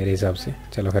नहीं थी मेरे हिसाब से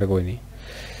चलो खैर कोई नहीं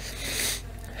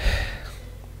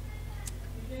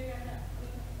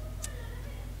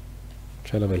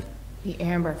चलो भाई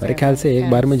मेरे ख्याल से एक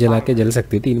बार में जला के जल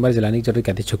सकती थी 3 बार जलाने की जरूरत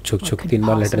क्या थी छुक छुक छुक 3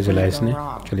 बार लाइटर जलाया इसने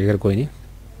चलिए खैर कोई नहीं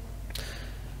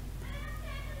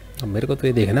अब मेरे को तो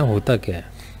ये देखना होता क्या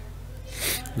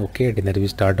है ओके डिनर भी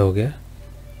स्टार्ट हो गया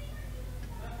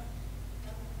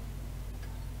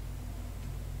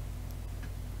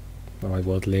भाई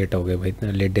बहुत लेट हो गए भाई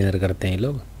इतना लेट डिनर करते हैं ये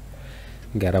लोग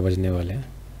 11 बजने वाले हैं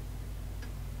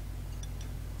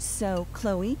So,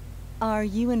 Chloe, are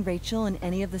you and Rachel in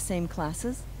any of the same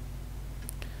classes?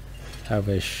 I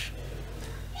wish.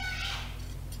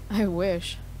 I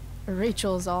wish.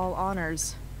 Rachel's all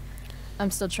honors.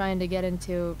 I'm still trying to get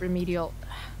into remedial...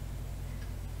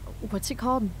 What's it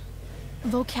called?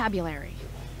 Vocabulary.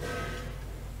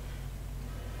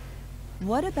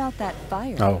 What about that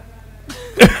fire? Oh.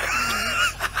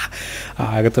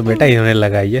 आग तो बेटा इन्होंने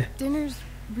लगाई है Dinner's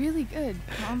really good,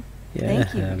 Mom.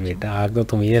 Thank you. बेटा आग तो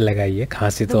तुम ही लगाई है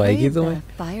खांसी तो आएगी तुम्हें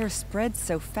The fire spreads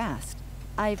so fast.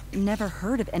 I've never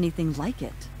heard of anything like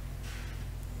it.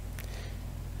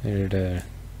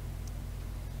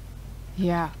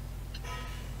 Yeah.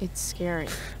 It's scary.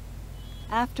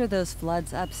 After those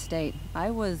floods upstate,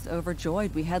 I was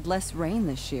overjoyed we had less rain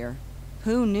this year.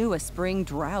 Who knew a spring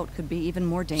drought could be even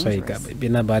more dangerous? सही कहा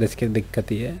बिना बारिश के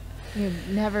दिक्कत ही है You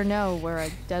never know where a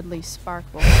deadly spark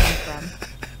will come from.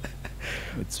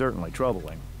 It's certainly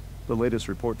troubling. The latest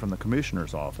report from the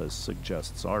commissioner's office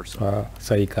suggests arson.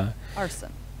 सही कहा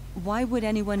Arson. Why would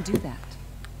anyone do that?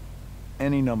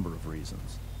 Any number of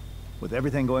reasons. With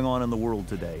everything going on in the world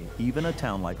today, even a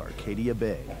town like Arcadia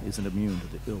Bay isn't immune to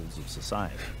the ills of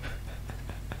society.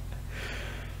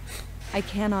 I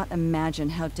cannot imagine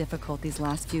how difficult these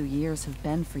last few years have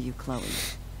been for you, Chloe.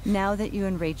 Now that you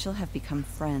and Rachel have become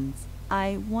friends,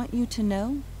 I want you to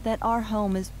know that our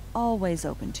home is always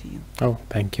open to you. Oh,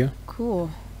 thank you. Cool.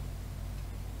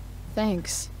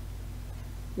 Thanks.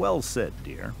 Well said,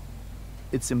 dear.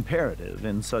 It's imperative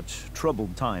in such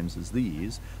troubled times as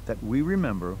these that we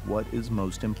remember what is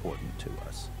most important to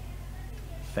us.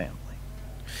 Family.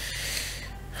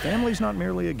 Family's not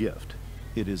merely a gift.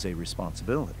 It is a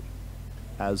responsibility.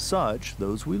 As such,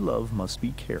 those we love must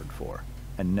be cared for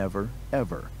and never,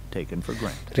 ever taken for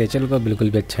granted. Rachel को बिल्कुल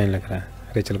भी अच्छा नहीं लग रहा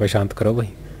है Rachel को शांत करो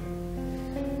भाई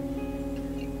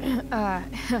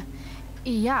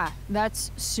Yeah,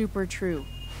 that's super true.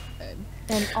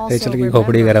 And also Rachel की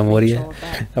खोपड़ी गर्म हो रही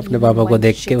है अपने पापा को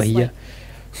देख के भैया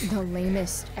The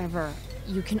lamest ever.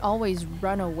 You can always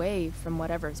run away from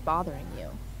whatever's bothering you.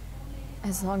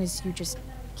 As long as you just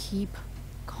keep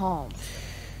calm.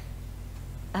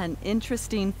 An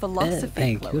interesting philosophy.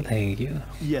 Thank you.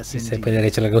 Yes, इससे indeed. पहले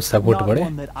रेचल को गुस्सा फूट Not पड़े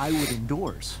one that I would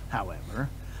endorse, however.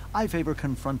 I favor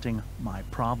confronting my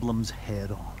problems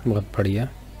head on. बहुत बढ़िया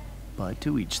But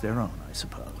to each their own, I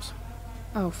suppose.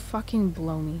 Oh, fucking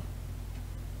blow me.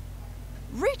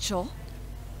 Rachel?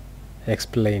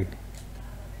 Explain.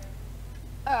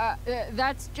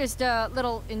 That's just a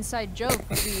little inside joke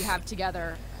we have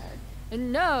together.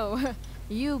 No,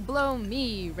 you blow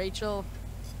me, Rachel.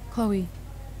 Chloe,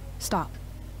 stop.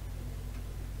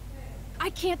 I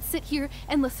can't sit here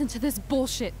and listen to this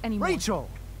bullshit anymore. Rachel!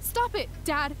 Stop it,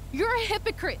 Dad. You're a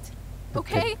hypocrite.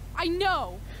 Okay? I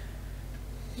know.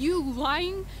 You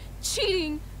lying,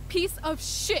 cheating piece of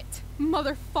shit,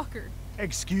 motherfucker.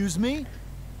 Excuse me?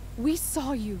 We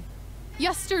saw you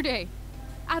yesterday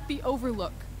at the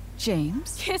Overlook.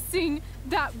 James? Kissing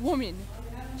that woman.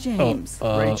 James.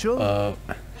 Rachel?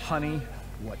 Honey,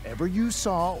 whatever you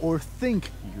saw or think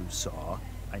you saw,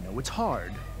 I know it's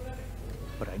hard,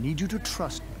 but I need you to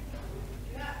trust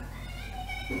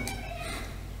me.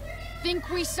 Think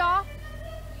we saw?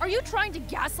 Are you trying to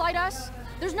gaslight us?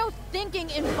 There's no thinking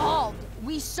involved.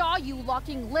 We saw you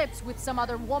locking lips with some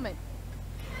other woman.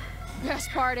 Best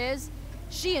part is,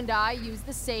 she and I use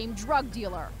the same drug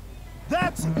dealer.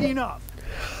 That's enough.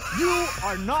 You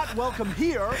are not welcome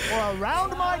here or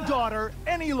around my daughter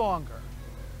any longer.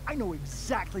 I know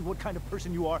exactly what kind of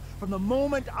person you are from the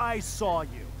moment I saw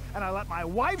you. And I let my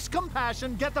wife's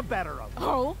compassion get the better of me.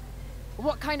 Oh?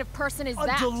 What kind of person is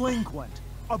that? A delinquent.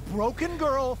 A broken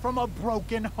girl from a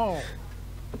broken home.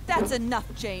 That's enough,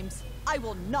 James. I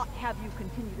will not have you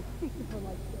continue to speak to her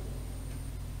like this.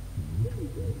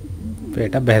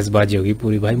 बेटा बहसबाजी होगी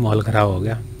पूरी भाई, माहौल खराब हो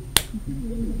गया,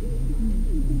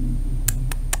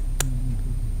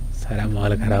 सारा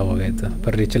माहौल खराब हो गया। तो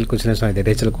पर रेचल कुछ नहीं सुनाई दे,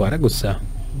 रेचल को आ रहा गुस्सा।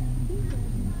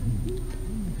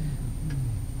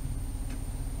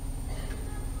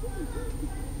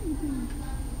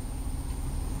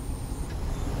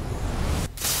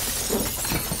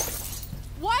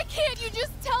 Why can't you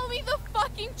just tell me the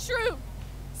fucking truth?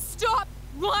 Stop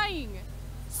lying.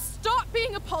 Stop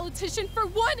being a politician for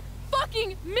one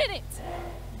fucking minute.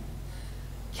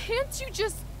 Can't you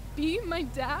just be my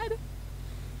dad?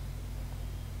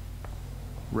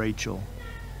 Rachel,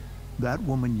 that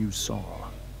woman you saw,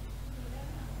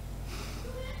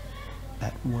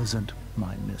 that wasn't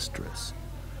my mistress.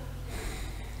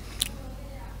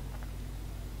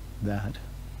 That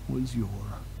was your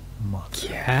mother.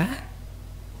 क्या?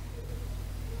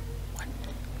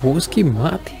 वो उसकी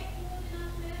माँ थी?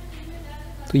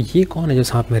 तो ये कौन है जो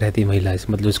साथ में रहती महिला, इस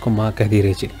मतलब इसको माँ कह दी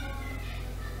रेचल?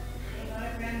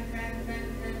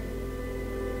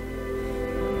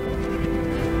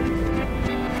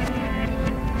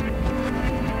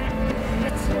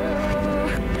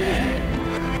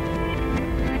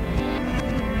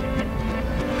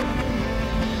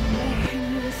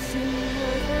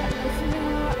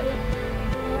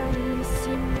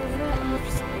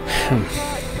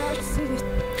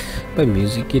 पर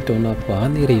म्यूज़िक की टोन आपको आ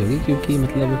नहीं रही होगी, क्योंकि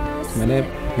मतलब मैंने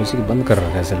म्यूज़िक बंद कर रखा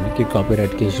है असल में, क्योंकि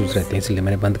कॉपीराइट के इश्यूज़ रहते हैं, इसलिए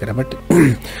मैंने बंद करा। बट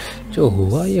जो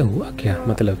हुआ ये हुआ क्या,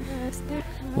 मतलब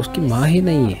उसकी माँ ही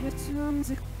नहीं है।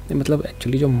 मतलब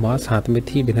एक्चुअली जो माँ साथ में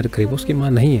थी डिनर करीब, उसकी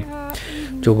माँ नहीं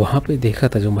है। जो वहाँ पे देखा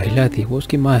था जो महिला थी वो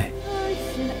उसकी माँ है।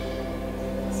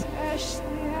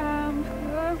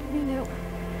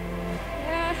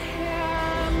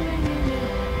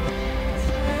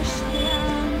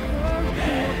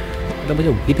 तो मुझे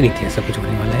उम्मीद नहीं थी ऐसा कुछ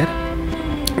होने वाला है यार।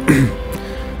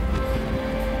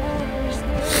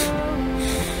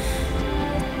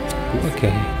 हुआ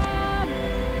क्या है,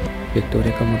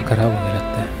 विक्टोरिया का मूड खराब होने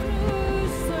लगता है।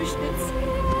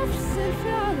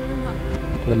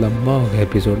 तो लंबा हो गया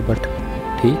एपिसोड, बट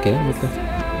ठीक है। मतलब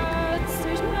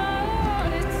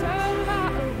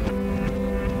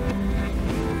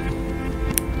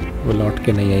वो लौट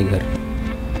के नहीं आई घर,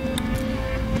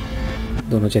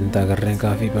 दोनों चिंता कर रहे हैं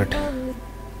काफ़ी, बट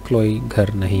क्लोई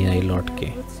घर नहीं आई लौट के।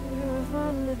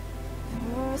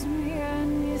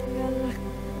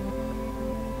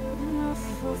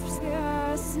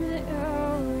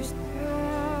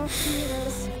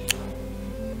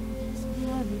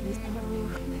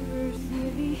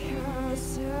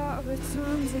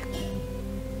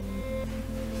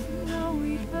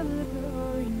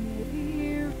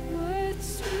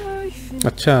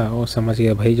 अच्छा वो समझ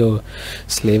गया भाई, जो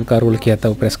स्लेव का रोल किया था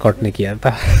वो प्रेस्कॉट ने किया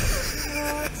था।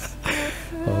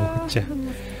 अच्छा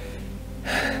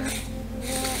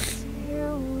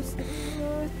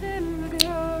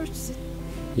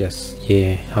यस,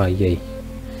 ये हाँ यही,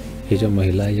 ये जो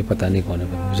महिला है ये पता नहीं कौन है,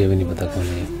 पर मुझे भी नहीं पता कौन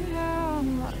है।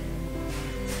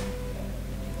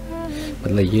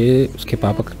 मतलब ये उसके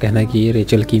पापा का कहना है कि ये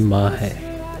रेचल की माँ है,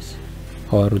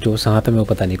 और जो साथ में वो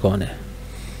पता नहीं कौन है।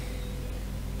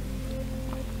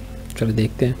 चलो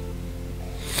देखते हैं।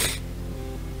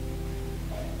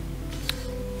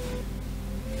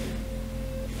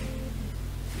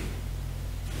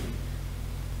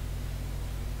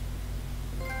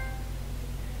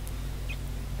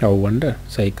 ओ वंडर,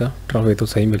 सही का ट्रॉफी तो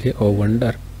सही मिली। ओ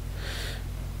वंडर,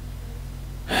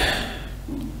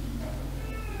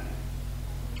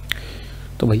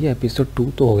 तो भैया एपिसोड 2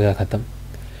 तो हो गया ख़त्म।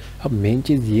 अब मेन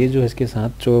चीज़ ये जो इसके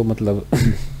साथ जो मतलब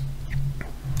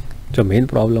जो मेन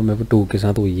प्रॉब्लम है वो 2 के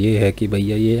साथ, वो ये है कि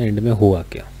भैया ये एंड में हुआ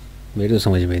क्या, मेरे तो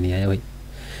समझ में नहीं आया भाई।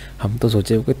 हम तो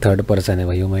सोचे वो कोई थर्ड पर्सन है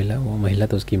भाई, वो महिला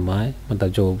तो उसकी माँ है,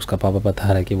 मतलब जो उसका पापा बता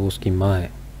रहा है कि वो उसकी माँ है,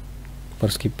 पर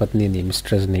उसकी पत्नी नहीं,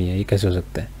 मिस्ट्रेस नहीं है। ये कैसे हो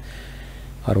सकता है?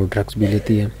 और वो ड्रग्स भी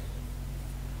लेती है।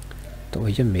 तो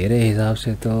भैया मेरे हिसाब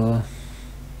से तो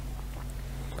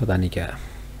पता नहीं क्या है,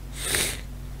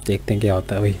 देखते हैं क्या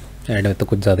होता है भाई। एंड में तो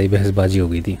कुछ ज़्यादा ही बहसबाजी हो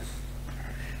गई थी।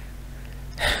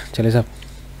 चले साहब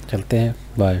चलते हैं,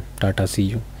 बाय, टाटा, सी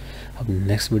यू। अब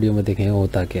नेक्स्ट वीडियो में देखेंगे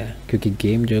होता क्या है, क्योंकि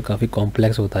गेम जो है काफ़ी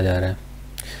कॉम्प्लेक्स होता जा रहा है।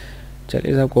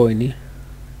 चलिए साहब कोई नहीं,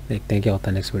 देखते हैं क्या होता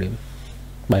है नेक्स्ट वीडियो में।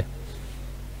 बाय।